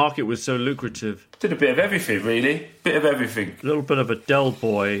know that market was so lucrative. Did a bit of everything, really. Bit of everything. A little bit of a Del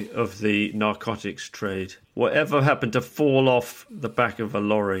Boy of the narcotics trade. Whatever happened to fall off the back of a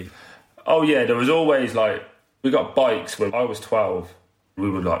lorry? Oh, yeah, there was always, like... We got bikes when I was 12. We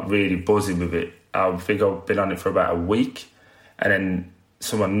were, like, really buzzing with it. I think I've been on it for about a week. And then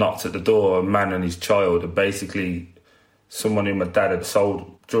someone knocked at the door, a man and his child, and basically someone who my dad had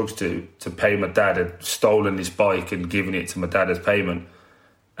sold drugs to pay my dad had stolen his bike and given it to my dad as payment.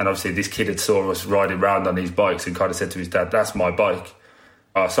 And obviously this kid had saw us riding around on these bikes and kind of said to his dad, "That's my bike.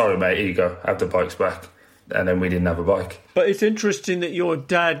 Oh, sorry, mate, here you go. Have the bikes back." And then we didn't have a bike. But it's interesting that your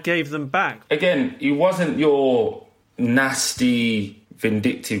dad gave them back. Again, he wasn't your nasty,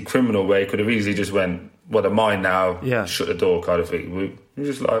 vindictive criminal where he could have easily just went, "Well, they're mine now, shut the door," kind of thing. We were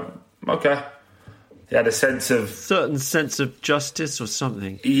just like, okay. He had a certain sense of justice or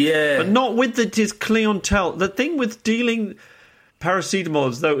something. Yeah. But not with his clientele. The thing with dealing paracetamol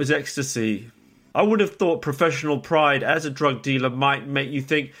as though it was ecstasy, I would have thought professional pride as a drug dealer might make you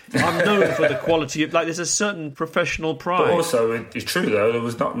think, I'm known for the quality of... Like, there's a certain professional pride. But also, it's true, though, there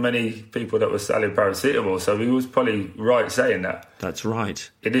was not many people that were selling paracetamol, so he was probably right saying that. That's right.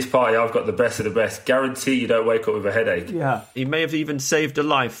 In this party, I've got the best of the best. Guarantee you don't wake up with a headache. Yeah. He may have even saved a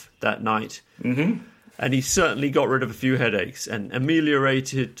life that night. Mm-hmm. And he certainly got rid of a few headaches and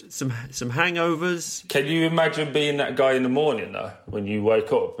ameliorated some hangovers. Can you imagine being that guy in the morning, though, when you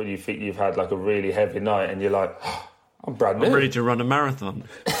wake up and you think you've had like a really heavy night and you're like, oh, I'm brand new. I'm ready to run a marathon.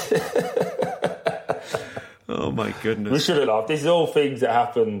 Oh, my goodness. We should have laughed. This is all things that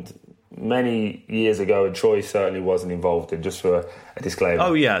happened many years ago and Troy certainly wasn't involved in, just for a disclaimer.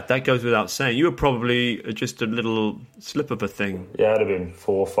 Oh, yeah, that goes without saying. You were probably just a little slip of a thing. Yeah, I'd have been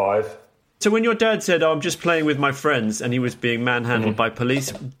 4 or 5. So when your dad said, I'm just playing with my friends, and he was being manhandled by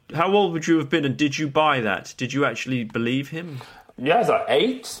police, how old would you have been, and did you buy that? Did you actually believe him? Yeah, I was like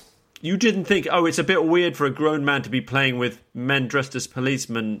 8. You didn't think, it's a bit weird for a grown man to be playing with men dressed as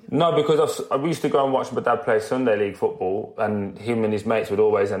policemen? No, because we used to go and watch my dad play Sunday League football, and him and his mates would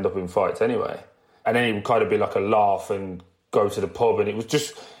always end up in fights anyway. And then it would kind of be like a laugh and go to the pub, and it was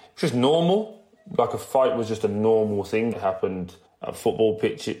just normal. Like a fight was just a normal thing that happened at football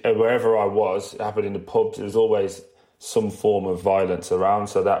pitch, wherever I was, it happened in the pubs. There was always some form of violence around,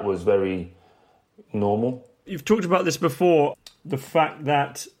 so that was very normal. You've talked about this before, the fact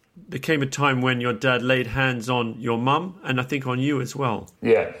that there came a time when your dad laid hands on your mum, and I think on you as well.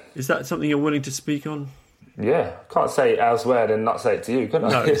 Yeah. Is that something you're willing to speak on? Yeah. Can't say it elsewhere and not say it to you, can I?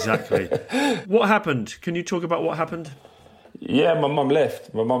 No, exactly. What happened? Can you talk about what happened? Yeah, my mum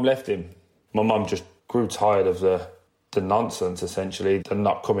left. My mum left him. My mum just grew tired of the nonsense, essentially, the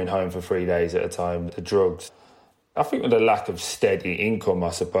not coming home for 3 days at a time, the drugs. I think with the lack of steady income,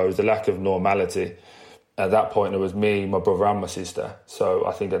 I suppose, the lack of normality. At that point, it was me, my brother and my sister. So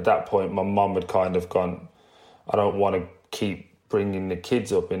I think at that point, my mum had kind of gone, I don't want to keep bringing the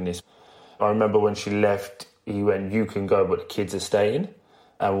kids up in this. I remember when she left, he went, you can go, but the kids are staying.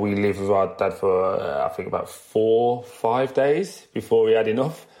 And we lived with our dad for, I think, about 4, 5 days before we had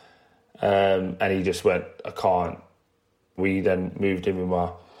enough. And he just went, I can't. We then moved in with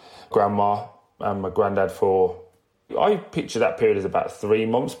my grandma and my granddad for... I picture that period as about 3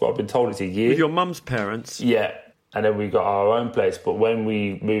 months, but I've been told it's a year. With your mum's parents? Yeah. And then we got our own place. But when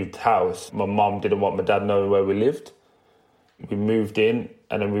we moved house, my mum didn't want my dad knowing where we lived. We moved in,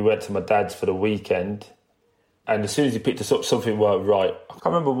 and then we went to my dad's for the weekend. And as soon as he picked us up, something weren't right. I can't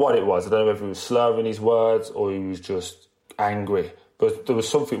remember what it was. I don't know if he was slurring his words or he was just angry. But there was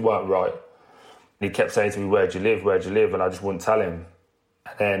something weren't right. And he kept saying to me, where'd you live? Where'd you live? And I just wouldn't tell him.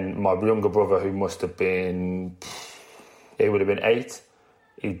 And then my younger brother, who must have been... He would have been 8.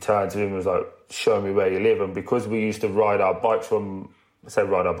 He turned to him and was like, show me where you live. And because we used to ride our bikes from... I say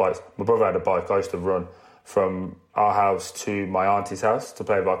ride our bikes. My brother had a bike. I used to run from our house to my auntie's house to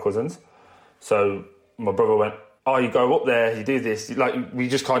play with our cousins. So my brother went, oh, you go up there, you do this. Like, we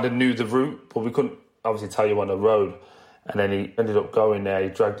just kind of knew the route, but we couldn't obviously tell you on the road. And then he ended up going there. He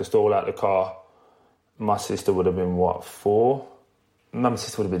dragged us all out of the car. My sister would have been, 4? No, my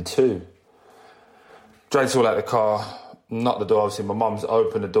sister would have been 2. Dragged us all out of the car, knocked the door. Obviously, my mum's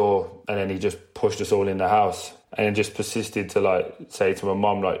opened the door, and then he just pushed us all in the house. And then just persisted to, say to my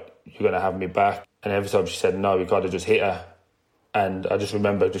mum, you're going to have me back. And every time she said no, he kind of just hit her. And I just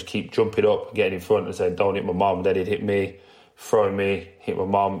remember just keep jumping up, getting in front and saying, don't hit my mum. Then he'd hit me, throw me, hit my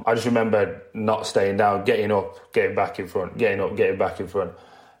mum. I just remember not staying down, getting up, getting back in front, getting up, getting back in front.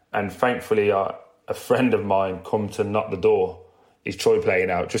 And thankfully, a friend of mine come to knock the door. Is Troy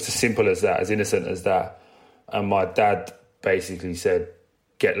playing out? Just as simple as that, as innocent as that. And my dad basically said,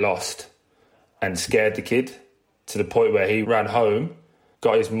 get lost, and scared the kid to the point where he ran home,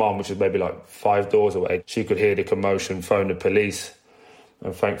 got his mum, which was maybe 5 doors away. She could hear the commotion, phone the police.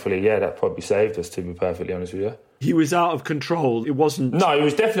 And thankfully, that probably saved us, to be perfectly honest with you. He was out of control. It wasn't... No, he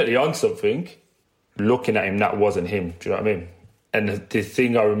was definitely on something. Looking at him, that wasn't him. Do you know what I mean? And the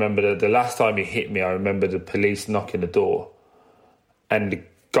thing I remember, the last time he hit me, I remember the police knocking the door. And the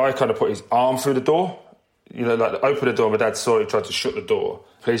guy kind of put his arm through the door. You know, like open the door, my dad saw it, tried to shut the door.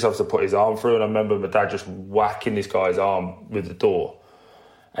 Police officer put his arm through, and I remember my dad just whacking this guy's arm with the door,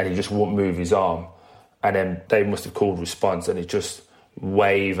 and he just wouldn't move his arm. And then they must have called response, and it just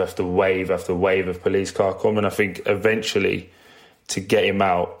wave after wave after wave of police car come. And I think eventually, to get him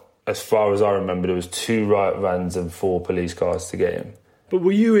out, as far as I remember, there was 2 riot vans and 4 police cars to get him. But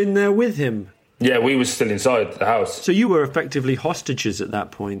were you in there with him? Yeah, we were still inside the house. So you were effectively hostages at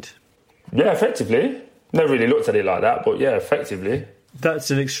that point? Yeah, effectively. Never really looked at it like that, but yeah, effectively.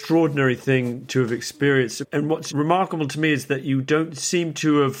 That's an extraordinary thing to have experienced. And what's remarkable to me is that you don't seem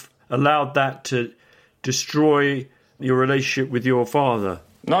to have allowed that to destroy your relationship with your father.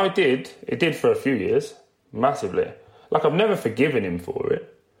 No, it did. It did for a few years. Massively. Like, I've never forgiven him for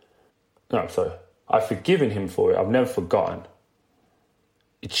it. No, sorry. I've forgiven him for it. I've never forgotten.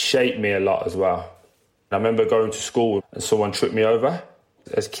 It shaped me a lot as well. I remember going to school and someone tripped me over,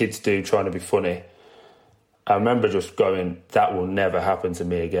 as kids do, trying to be funny. I remember just going, that will never happen to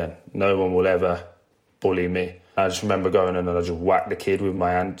me again. No one will ever bully me. I just remember going in and I just whacked the kid with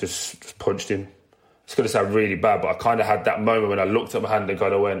my hand, just punched him. It's going to sound really bad, but I kind of had that moment when I looked at my hand and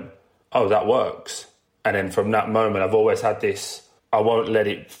kind of went, oh, that works. And then from that moment, I've always had this, I won't let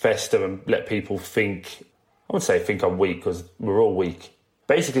it fester and let people think, I wouldn't say think I'm weak, because we're all weak.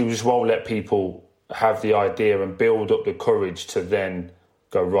 Basically, we just won't let people have the idea and build up the courage to then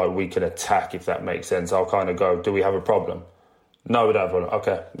go, right, we can attack, if that makes sense. I'll kind of go, do we have a problem? No, we don't have a problem.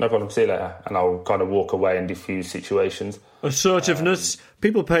 Okay, no problem, see you later. And I'll kind of walk away and diffuse situations. Assertiveness.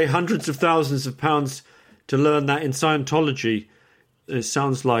 People pay hundreds of thousands of pounds to learn that in Scientology. It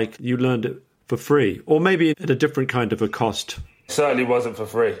sounds like you learned it for free, or maybe at a different kind of a cost. It certainly wasn't for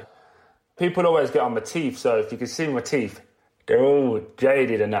free. People always get on my teeth, so if you can see my teeth, they're all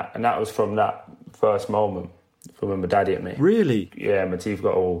jaded and that was from that first moment. From when my dad hit me. Really? Yeah, my teeth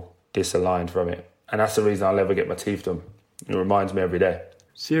got all disaligned from it. And that's the reason I'll never get my teeth done. It reminds me every day.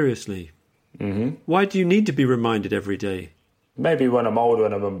 Seriously? Mm-hmm. Why do you need to be reminded every day? Maybe when I'm older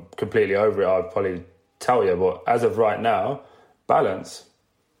and I'm completely over it, I'll probably tell you. But as of right now, balance.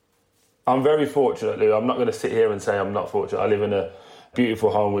 I'm very fortunate, Lou. I'm not going to sit here and say I'm not fortunate. I live in a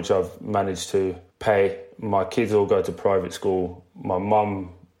beautiful home which I've managed to pay. My kids all go to private school. My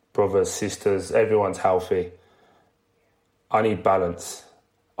mum, brothers, sisters, everyone's healthy. I need balance.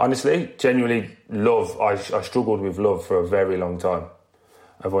 Honestly, genuinely, love. I struggled with love for a very long time,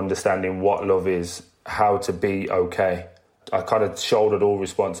 of understanding what love is, how to be okay. I kind of shouldered all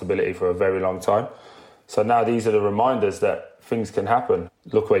responsibility for a very long time. So now these are the reminders that things can happen.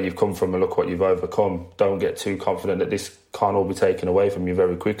 Look where you've come from and look what you've overcome. Don't get too confident that this can't all be taken away from you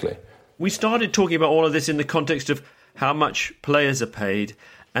very quickly. We started talking about all of this in the context of how much players are paid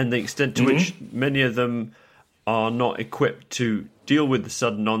and the extent to which many of them are not equipped to deal with the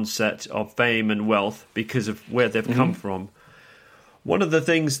sudden onset of fame and wealth because of where they've come from. One of the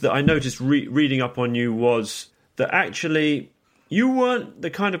things that I noticed reading up on you was that actually you weren't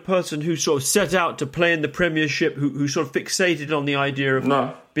the kind of person who sort of set out to play in the Premiership, who sort of fixated on the idea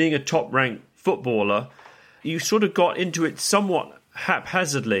of being a top-ranked footballer. You sort of got into it somewhat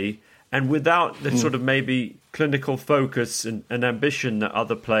haphazardly and without the sort of maybe clinical focus and ambition that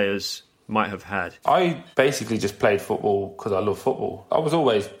other players might have had. I basically just played football because I love football. I was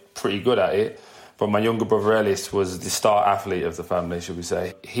always pretty good at it, but my younger brother Ellis was the star athlete of the family, should we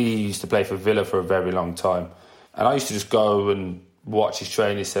say. He used to play for Villa for a very long time, and I used to just go and watch his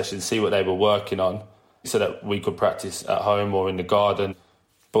training sessions, see what they were working on, so that we could practice at home or in the garden.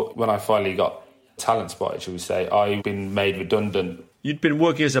 But when I finally got talent spotted, should we say, I've been made redundant. You'd been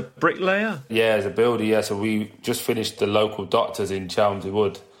working as a bricklayer? Yeah, as a builder, yeah. So we just finished the local doctors in Chelmsford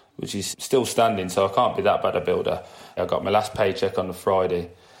Wood, which is still standing, so I can't be that bad a builder. I got my last paycheck on the Friday.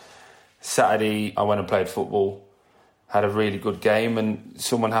 Saturday, I went and played football, had a really good game, and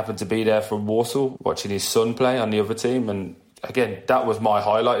someone happened to be there from Walsall watching his son play on the other team. And again, that was my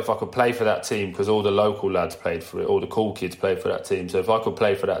highlight, if I could play for that team, because all the local lads played for it, all the cool kids played for that team. So if I could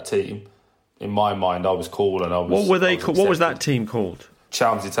play for that team, in my mind, I was cool and I was... What were they? What was that team called?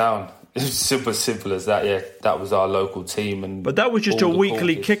 Chelmsford Town. It was simple as that, yeah. That was our local team. But that was just a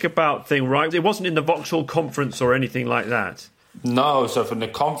weekly kickabout thing, right? It wasn't in the Vauxhall Conference or anything like that? No, so from the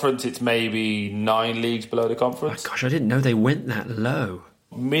conference, it's maybe 9 leagues below the conference. Oh, gosh, I didn't know they went that low.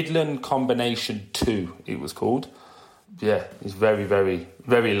 Midland Combination 2, it was called. Yeah, it's very, very,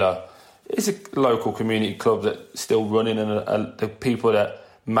 very low. It's a local community club that's still running, and the people that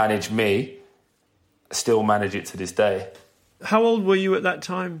manage me still manage it to this day. How old were you at that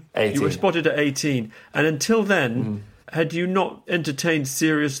time? 18. You were spotted at 18. And until then, had you not entertained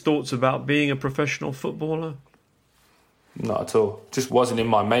serious thoughts about being a professional footballer? Not at all. Just wasn't in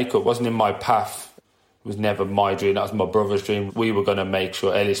my makeup, wasn't in my path. was never my dream. That was my brother's dream. We were going to make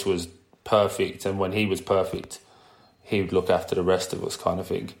sure Ellis was perfect, and when he was perfect, he would look after the rest of us, kind of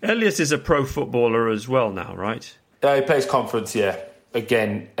thing. Elias is a pro footballer as well now, right? He plays conference, yeah.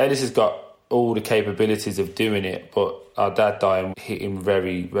 Again, Ellis has got all the capabilities of doing it, but our dad dying hit him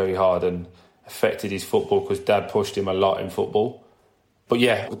very, very hard and affected his football because Dad pushed him a lot in football. But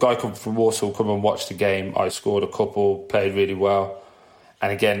yeah, the guy come from Warsaw, come and watch the game. I scored a couple, played really well.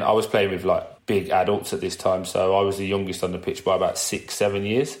 And again, I was playing with like big adults at this time, so I was the youngest on the pitch by about 6-7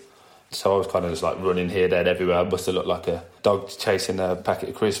 years. So I was kind of just like running here, there, and everywhere. I must have looked like a dog chasing a packet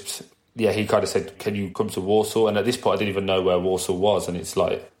of crisps. Yeah, he kind of said, can you come to Warsaw? And at this point, I didn't even know where Warsaw was, and it's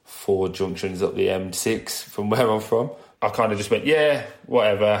like 4 junctions up the M6 from where I'm from. I kind of just went, yeah,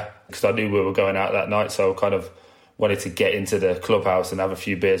 whatever, because I knew we were going out that night, so I kind of wanted to get into the clubhouse and have a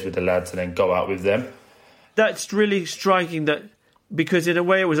few beers with the lads and then go out with them. That's really striking, that because in a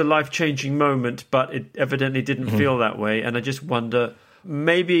way it was a life-changing moment, but it evidently didn't feel that way. And I just wonder,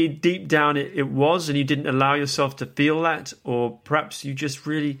 maybe deep down it was, and you didn't allow yourself to feel that, or perhaps you just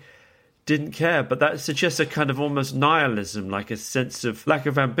really didn't care. But that suggests a kind of almost nihilism, like a sense of lack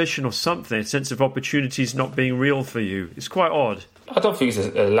of ambition or something, a sense of opportunities not being real for you. It's quite odd. I don't think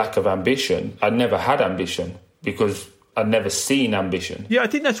it's a lack of ambition. I never had ambition because I'd never seen ambition. Yeah, I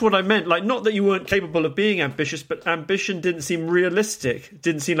think that's what I meant. Like, not that you weren't capable of being ambitious, but ambition didn't seem realistic. It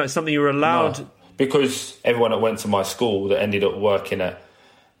didn't seem like something you were allowed. No, because everyone that went to my school that ended up working at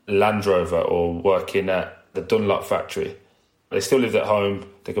Land Rover or working at the Dunlop factory, they still lived at home.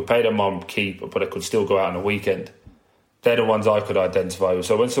 They could pay their mum keep, but they could still go out on a weekend. They're the ones I could identify with.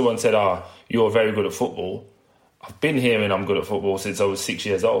 So when someone said, you're very good at football, I've been hearing I'm good at football since I was 6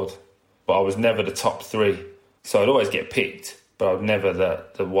 years old, but I was never the top 3. So I'd always get picked, but I was never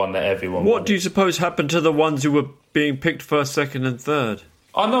the one that everyone wanted. Do you suppose happened to the ones who were being picked first, second and third?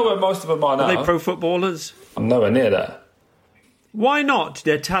 I know where most of them are now. Are they pro footballers? I'm nowhere near that. Why not?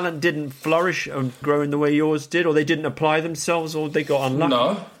 Their talent didn't flourish and grow in the way yours did, or they didn't apply themselves, or they got unlucky?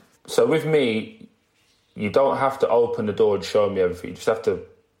 No. So with me, you don't have to open the door and show me everything. You just have to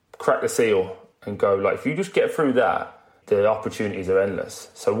crack the seal and go, like, if you just get through that, the opportunities are endless.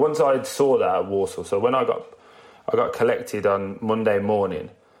 So once I saw that at Warsaw, so when I got collected on Monday morning,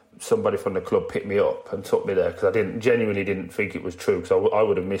 somebody from the club picked me up and took me there because I genuinely didn't think it was true, because I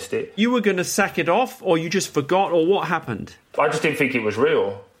would have missed it. You were going to sack it off, or you just forgot, or what happened? I just didn't think it was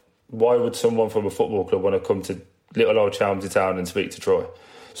real. Why would someone from a football club want to come to little old Chelmsford Town and speak to Troy?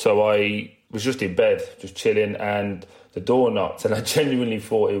 So I was just in bed, just chilling, and the door knocked, and I genuinely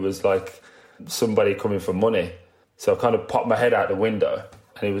thought it was like somebody coming for money. So I kind of popped my head out the window,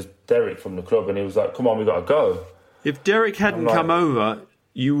 and it was Derek from the club, and he was like, come on, we got to go. If Derek hadn't come over,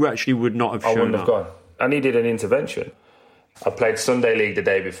 you actually would not have shown up. I wouldn't have gone. I needed an intervention. I played Sunday League the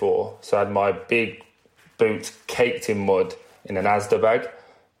day before, so I had my big boots caked in mud in an Asda bag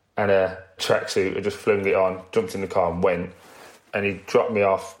and a tracksuit. I just flung it on, jumped in the car and went. And he dropped me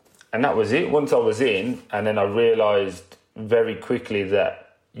off. And that was it. Once I was in, and then I realised very quickly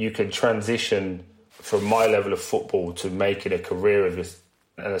that you can transition from my level of football to making a career of this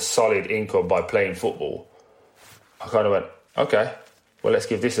and a solid income by playing football. I kind of went, okay, well, let's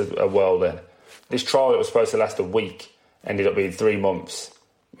give this a whirl then. This trial that was supposed to last a week ended up being 3 months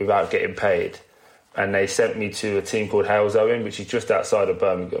without getting paid. And they sent me to a team called Hales Owen, which is just outside of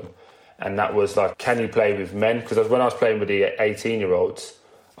Birmingham. And that was like, can you play with men? Because when I was playing with the 18-year-olds,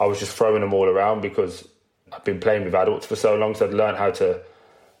 I was just throwing them all around because I've been playing with adults for so long, so I'd learned how to,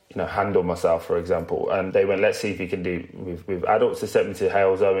 handle myself, for example. And they went, let's see if you can do with adults. They sent me to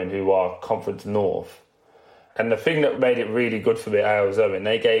Hales Owen, who are Conference North. And the thing that made it really good for me at Hales Owen,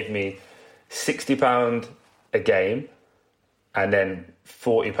 they gave me £60 a game and then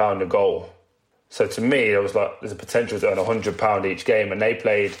 £40 a goal. So to me, there was like, there's a potential to earn £100 each game, and they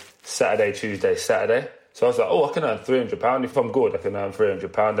played Saturday, Tuesday, Saturday. So I was like, I can earn £300. If I'm good, I can earn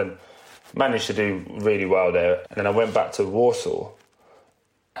 £300, and managed to do really well there. And then I went back to Warsaw,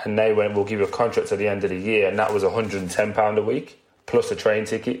 and they went, we'll give you a contract at the end of the year, and that was £110 a week, plus a train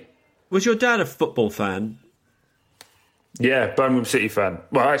ticket. Was your dad a football fan? Yeah, Birmingham City fan.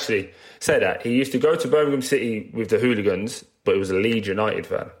 Well, actually, say that. He used to go to Birmingham City with the Hooligans, but he was a Leeds United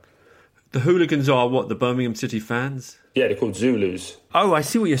fan. The Hooligans are what, the Birmingham City fans? Yeah, they're called Zulus. Oh, I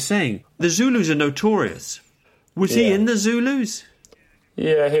see what you're saying. The Zulus are notorious. Was he in the Zulus?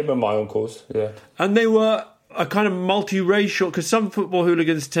 Yeah, him and my uncles, yeah. And they were a kind of multiracial, because some football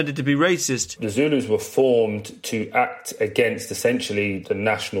hooligans tended to be racist. The Zulus were formed to act against essentially the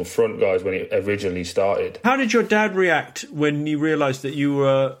National Front guys when it originally started. How did your dad react when he realised that you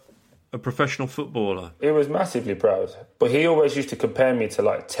were a professional footballer? He was massively proud. But he always used to compare me to,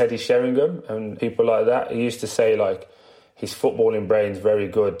 like, Teddy Sheringham and people like that. He used to say, like, his footballing brain's very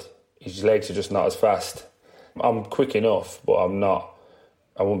good. His legs are just not as fast. I'm quick enough, but I'm not.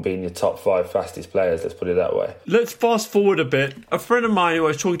 I won't be in your top 5 fastest players, let's put it that way. Let's fast forward a bit. A friend of mine who I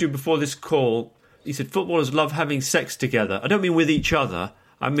was talking to before this call, he said footballers love having sex together. I don't mean with each other.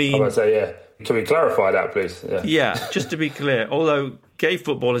 I mean... I'm going to say, yeah. Can we clarify that, please? Yeah, just to be clear. Although gay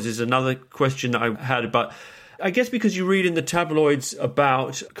footballers is another question that I had. But I guess because you read in the tabloids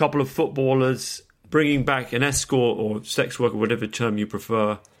about a couple of footballers bringing back an escort or sex worker, whatever term you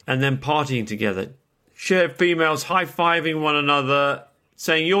prefer, and then partying together. Shared females high-fiving one another,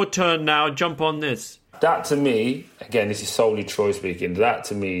 saying, your turn now, jump on this. That to me, again, this is solely Troy speaking, that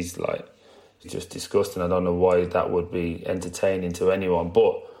to me is like just disgusting. I don't know why that would be entertaining to anyone,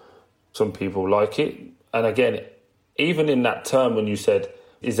 but some people like it. And again, even in that term when you said,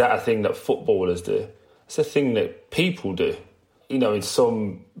 is that a thing that footballers do? It's a thing that people do. You know, in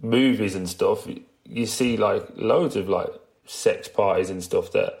some movies and stuff, you see like loads of like sex parties and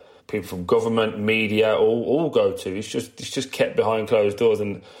stuff that people from government, media, all go to. It's just kept behind closed doors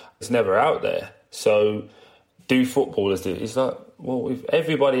and it's never out there. So do footballers do it? It's like, well, if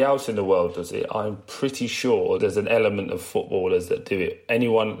everybody else in the world does it, I'm pretty sure there's an element of footballers that do it.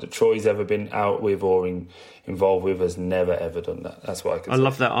 Anyone that Troy's ever been out with or involved with has never, ever done that. That's what I can say. I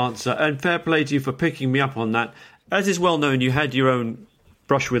love that answer. And fair play to you for picking me up on that. As is well known, you had your own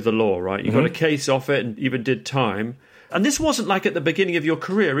brush with the law, right? You got a case off it and even did time. And this wasn't like at the beginning of your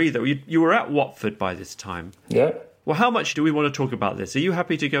career either. You were at Watford by this time. Yeah. Well, how much do we want to talk about this? Are you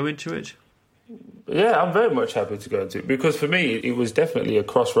happy to go into it? Yeah, I'm very much happy to go into it because for me, it was definitely a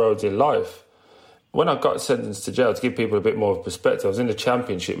crossroads in life. When I got sentenced to jail, to give people a bit more of perspective, I was in the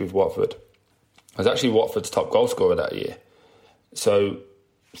Championship with Watford. I was actually Watford's top goal scorer that year. So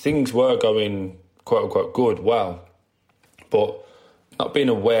things were going quote-unquote good, well. But not being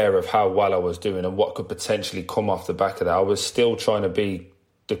aware of how well I was doing and what could potentially come off the back of that, I was still trying to be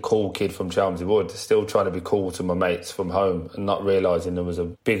the cool kid from Chelmsford Wood, still trying to be cool to my mates from home and not realising there was a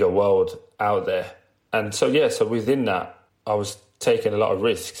bigger world out there. And so within that, I was taking a lot of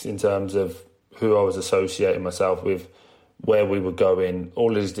risks in terms of who I was associating myself with, where we were going,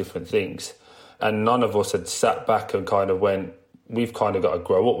 all these different things. And none of us had sat back and kind of went, we've kind of got to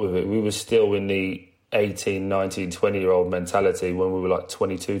grow up with it. We were still in the 18, 19, 20-year-old mentality when we were like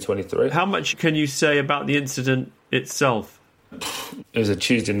 22, 23. How much can you say about the incident itself? It was a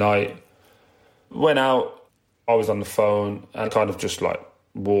Tuesday night. Went out, I was on the phone and kind of just like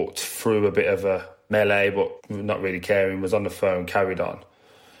walked through a bit of a melee, but not really caring, was on the phone, carried on.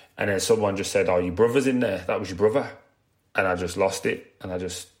 And then someone just said, your brother's in there. That was your brother. And I just lost it. And I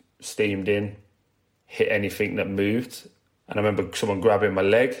just steamed in, hit anything that moved. And I remember someone grabbing my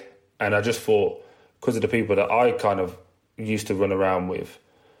leg. And I just thought, because of the people that I kind of used to run around with,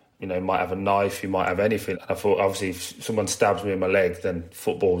 you know, you might have a knife, you might have anything. And I thought, obviously, if someone stabs me in my leg, then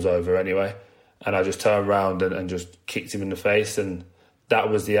football's over anyway. And I just turned around and just kicked him in the face. And that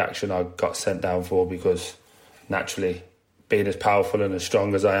was the action I got sent down for because naturally, being as powerful and as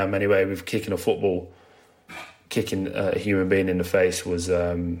strong as I am anyway with kicking a football, kicking a human being in the face was,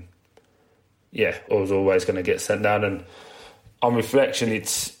 I was always going to get sent down. And on reflection,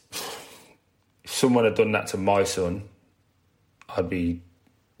 if someone had done that to my son, I'd be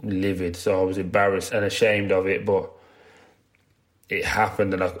livid. So I was embarrassed and ashamed of it, but it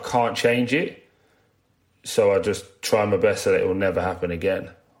happened and I can't change it. So I just try my best that it will never happen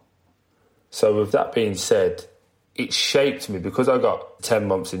again. So with that being said, it shaped me because I got 10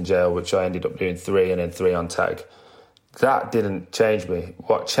 months in jail, which I ended up doing 3 and then 3 on tag. That didn't change me.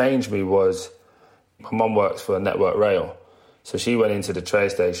 What changed me was my mum works for Network Rail. So she went into the train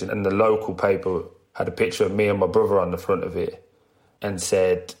station and the local paper had a picture of me and my brother on the front of it and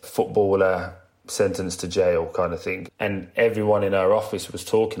said, footballer sentenced to jail kind of thing. And everyone in her office was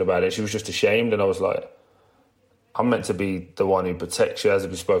talking about it. She was just ashamed. And I was like, I'm meant to be the one who protects you, as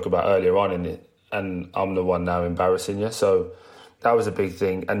we spoke about earlier on in it. And I'm the one now embarrassing you. So that was a big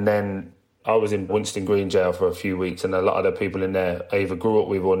thing. And then I was in Winston Green jail for a few weeks. And a lot of the people in there I either grew up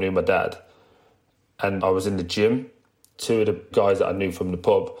with or knew my dad. And I was in the gym. 2 of the guys that I knew from the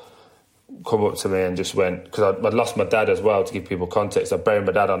pub come up to me and just went, because I'd lost my dad as well, to give people context. I buried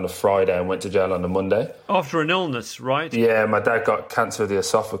my dad on the Friday and went to jail on the Monday. After an illness, right? Yeah, my dad got cancer of the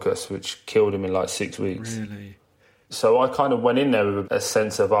esophagus, which killed him in like 6 weeks. Really? So I kind of went in there with a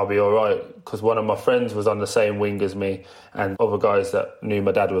sense of I'll be all right, because one of my friends was on the same wing as me and other guys that knew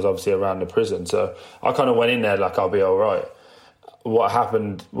my dad was obviously around the prison. So I kind of went in there like I'll be all right. What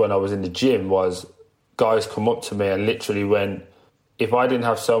happened when I was in the gym was guys come up to me and literally went, if I didn't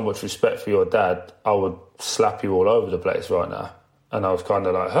have so much respect for your dad, I would slap you all over the place right now. And I was kind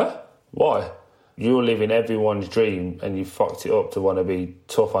of like, huh? Why? You're living everyone's dream and you fucked it up to want to be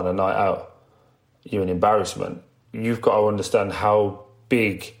tough on a night out. You're an embarrassment. You've got to understand how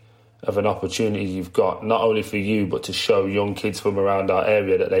big of an opportunity you've got, not only for you, but to show young kids from around our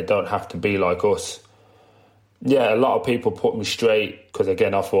area that they don't have to be like us. Yeah, a lot of people put me straight because,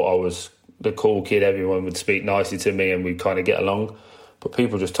 again, I thought I was the cool kid. Everyone would speak nicely to me and we'd kind of get along. But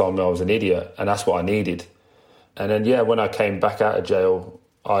people just told me I was an idiot, and that's what I needed. And then, yeah, when I came back out of jail,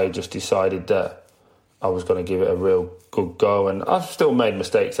 I just decided that I was going to give it a real good go. And I've still made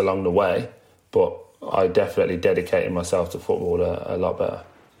mistakes along the way, but I definitely dedicated myself to football a lot better.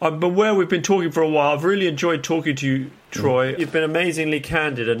 I'm aware we've been talking for a while. I've really enjoyed talking to you, Troy. You've been amazingly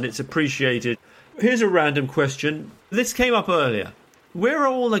candid and it's appreciated. Here's a random question. This came up earlier. Where are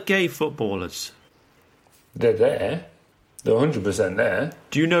all the gay footballers? They're there. They're 100% there.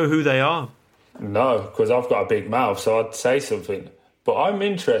 Do you know who they are? No, because I've got a big mouth, so I'd say something. But I'm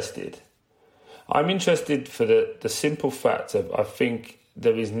interested. I'm interested for the simple fact of I think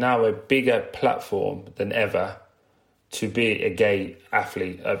there is now a bigger platform than ever to be a gay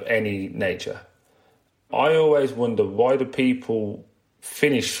athlete of any nature. I always wonder, why do people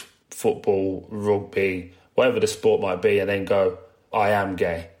finish football, rugby, whatever the sport might be, and then go, I am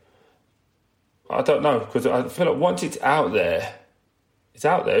gay? I don't know, because I feel like once it's out there, isn't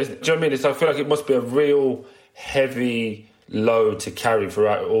it? Do you know what I mean? I feel like it must be a real heavy load to carry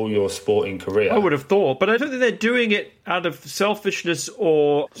throughout all your sporting career. I would have thought, but I don't think they're doing it out of selfishness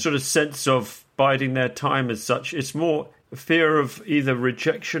or sort of sense of biding their time as such. It's more a fear of either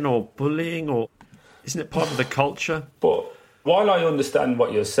rejection or bullying, or isn't it part of the culture? But while I understand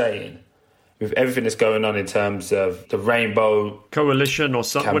what you're saying, with everything that's going on in terms of the Rainbow Coalition or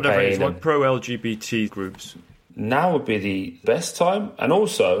something, whatever it is, like and pro-LGBT groups, now would be the best time. And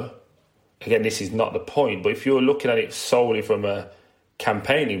also, again, this is not the point, but if you're looking at it solely from a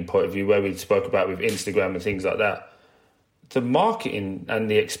campaigning point of view, where we spoke about with Instagram and things like that, the marketing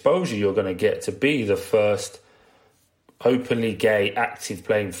and the exposure you're going to get to be the first openly gay, active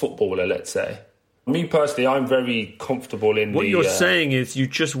playing footballer, let's say. Me personally, I'm very comfortable in what you're saying is you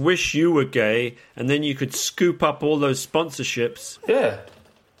just wish you were gay and then you could scoop up all those sponsorships. Yeah,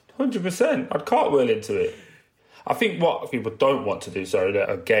 100%. I'd cartwheel into it. I think what people don't want to do, that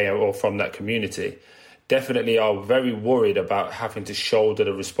are gay or from that community, definitely are very worried about having to shoulder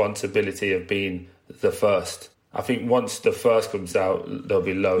the responsibility of being the first. I think once the first comes out, there'll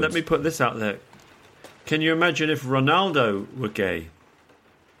be loads. Let me put this out there. Can you imagine if Ronaldo were gay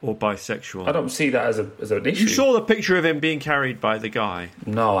or bisexual? I don't see that as an issue. You saw the picture of him being carried by the guy?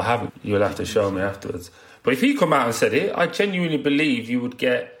 No, I haven't. You'll have to show me afterwards. But if he come out and said it, I genuinely believe you would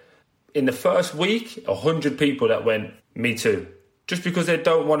get, in the first week, 100 people that went, me too. Just because they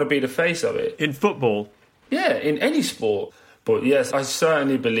don't want to be the face of it. In football? Yeah, in any sport. But yes, I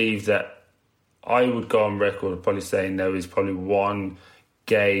certainly believe that I would go on record probably saying there is probably one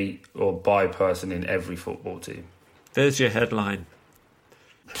gay or bi person in every football team. There's your headline.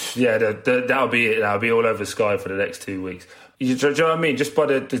 Yeah, that'll be it. That'll be all over Sky for the next 2 weeks. Do you know what I mean? Just by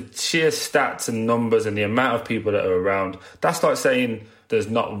the sheer stats and numbers and the amount of people that are around, that's like saying there's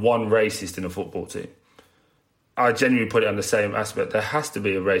not one racist in a football team. I genuinely put it on the same aspect. There has to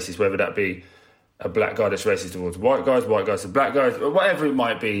be a racist, whether that be a black guy that's racist towards white guys to black guys, or whatever it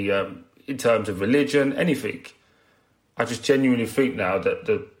might be, in terms of religion, anything. I just genuinely think now that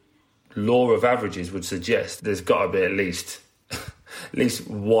the law of averages would suggest there's got to be at least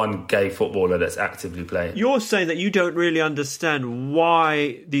one gay footballer that's actively playing. You're saying that you don't really understand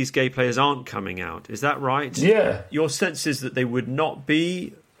why these gay players aren't coming out. Is that right? Yeah. Your sense is that they would not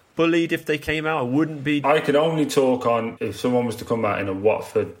be bullied if they came out, or wouldn't be? I can only talk on if someone was to come out in a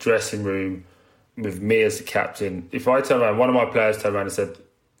Watford dressing room with me as the captain. If I turn around, one of my players turned around and said,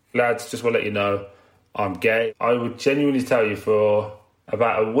 lads, just want to let you know, I'm gay. I would genuinely tell you for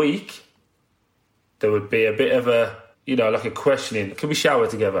about a week, there would be a bit of a, like a questioning. Can we shower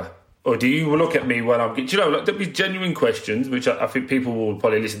together? Or do you look at me when I'm... there'll be genuine questions, which I think people will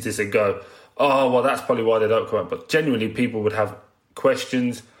probably listen to this and go, oh, well, that's probably why they don't come out. But genuinely, people would have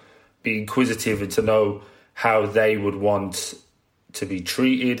questions, be inquisitive and to know how they would want to be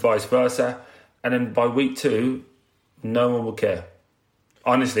treated, vice versa. And then by week 2, no one will care.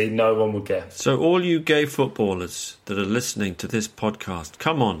 Honestly, no one would care. So all you gay footballers that are listening to this podcast,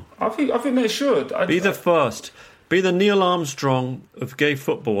 come on. I think they should. Be the first. Be the Neil Armstrong of gay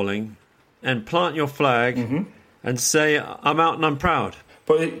footballing and plant your flag and say, I'm out and I'm proud.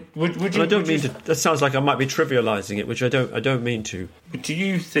 But would you? I don't mean to. That sounds like I might be trivialising it, which I don't mean to. Do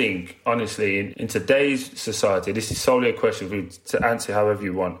you think, honestly, in today's society, this is solely a question for you to answer however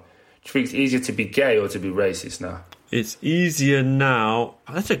you want. Do you think it's easier to be gay or to be racist now? It's easier now.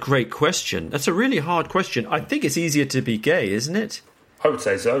 That's a great question. That's a really hard question. I think it's easier to be gay, isn't it? I would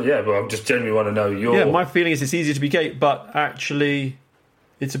say so, yeah, but I just genuinely want to know your... Yeah, my feeling is it's easier to be gay, but actually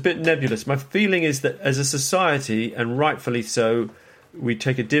it's a bit nebulous. My feeling is that as a society, and rightfully so, we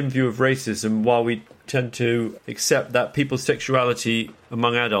take a dim view of racism while we tend to accept that people's sexuality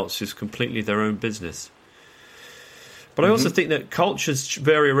among adults is completely their own business. But I also think that cultures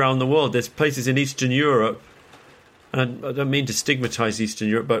vary around the world. There's places in Eastern Europe, and I don't mean to stigmatise Eastern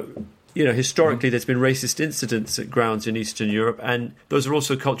Europe, but historically there's been racist incidents at grounds in Eastern Europe, and those are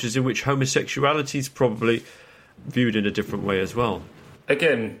also cultures in which homosexuality is probably viewed in a different way as well.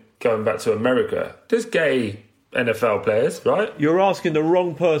 Again, going back to America, there's gay NFL players, right? You're asking the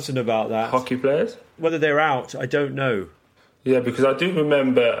wrong person about that. Hockey players? Whether they're out, I don't know. Yeah, because I do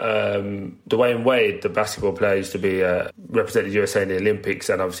remember Dwayne Wade, the basketball player, used to be represented USA in the Olympics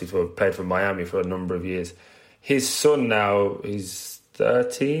and obviously played for Miami for a number of years. His son now, he's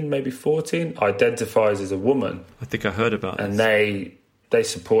 13, maybe 14, identifies as a woman. I think I heard about and this. They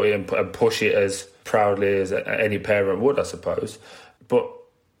support it and push it as proudly as any parent would, I suppose. But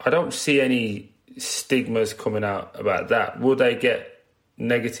I don't see any stigmas coming out about that. Will they get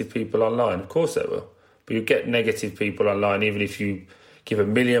negative people online? Of course they will. But you get negative people online, even if you give £1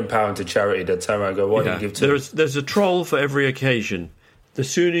 million to charity, they'll turn around and go, why don't you give to... There's a troll for every occasion. The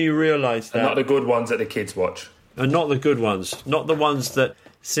sooner you realise that... And not the good ones that the kids watch. And not the good ones. Not the ones that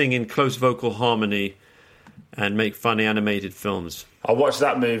sing in close vocal harmony and make funny animated films. I watched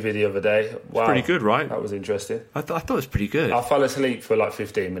that movie the other day. Wow. It's pretty good, right? That was interesting. I thought it was pretty good. I fell asleep for like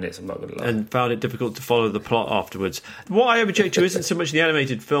 15 minutes, I'm not going to lie. And found it difficult to follow the plot afterwards. What I object to isn't so much the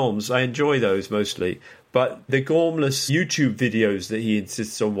animated films. I enjoy those mostly. But the gormless YouTube videos that he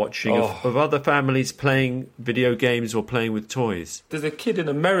insists on watching of other families playing video games or playing with toys. There's a kid in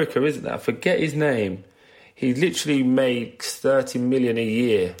America, isn't there? I forget his name. He literally makes $30 million a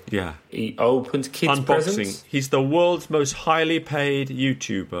year. Yeah. He opens kids' unboxing. Presents. He's the world's most highly paid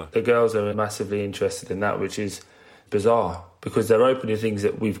YouTuber. The girls are massively interested in that, which is bizarre, because they're opening things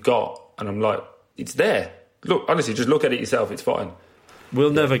that we've got, and I'm like, it's there. Look, honestly, just look at it yourself, it's fine.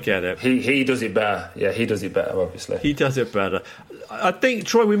 We'll never get it. He does it better. Yeah, he does it better, obviously. He does it better. I think,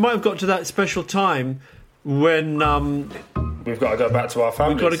 Troy, we might have got to that special time when... we've got to go back to our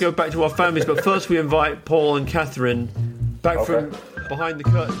families. We've got to go back to our families, but first we invite Paul and Catherine back from behind the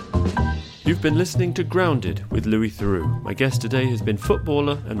curtain. You've been listening to Grounded with Louis Theroux. My guest today has been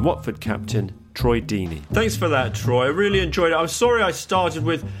footballer and Watford captain Troy Deeney. Thanks for that, Troy. I really enjoyed it. I'm sorry I started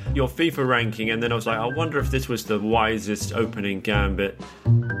with your FIFA ranking and then I was like, I wonder if this was the wisest opening gambit.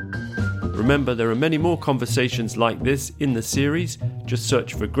 Remember, there are many more conversations like this in the series. Just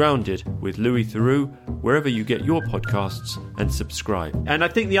search for Grounded with Louis Theroux wherever you get your podcasts and subscribe. And I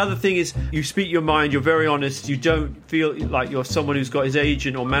think the other thing is you speak your mind, you're very honest, you don't feel like you're someone who's got his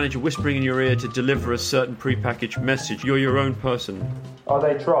agent or manager whispering in your ear to deliver a certain prepackaged message. You're your own person. Oh,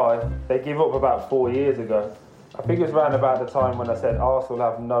 they tried. They gave up about 4 years ago. I think it was around about the time when I said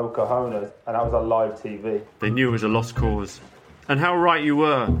Arsenal have no cojones, and that was on live TV. They knew it was a lost cause. And how right you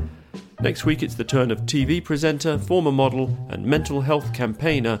were. Next week it's the turn of TV presenter, former model and mental health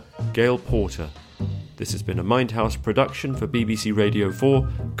campaigner Gail Porter. This has been a Mindhouse production for BBC Radio 4,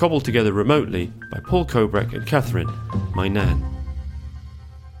 cobbled together remotely by Paul Kobrek and Catherine, my nan.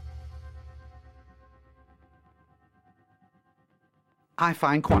 I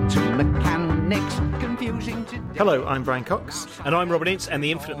find quantum mechanics confusing today. Hello, I'm Brian Cox. And I'm Robin Ince, and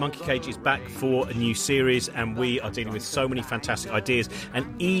The Infinite Monkey Cage is back for a new series, and we are dealing with so many fantastic ideas,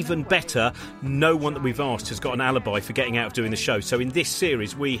 and even better, no one that we've asked has got an alibi for getting out of doing the show. So in this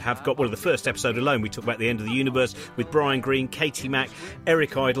series, we have got, the first episode alone, we talk about the end of the universe with Brian Greene, Katie Mack,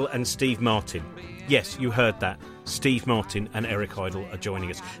 Eric Idle and Steve Martin. Yes, you heard that. Steve Martin and Eric Idle are joining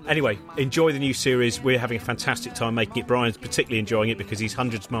us. Anyway, enjoy the new series. We're having a fantastic time making it. Brian's particularly enjoying it because he's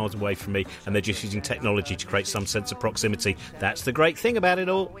hundreds of miles away from me and they're just using technology to create some sense of proximity. That's the great thing about it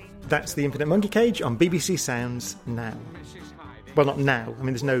all. That's The Infinite Monkey Cage on BBC Sounds now. Well, not now. I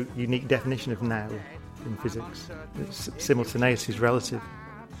mean, there's no unique definition of now in physics. Simultaneity is relative.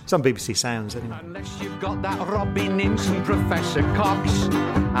 It's on BBC Sounds, anyway. Unless you've got that Robin Ince and Professor Cox,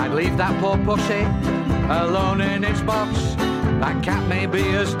 I'd leave that poor pussy alone in its box. That cat may be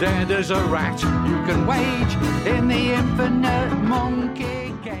as dead as a rat. You can wage in the infinite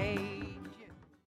monkey game.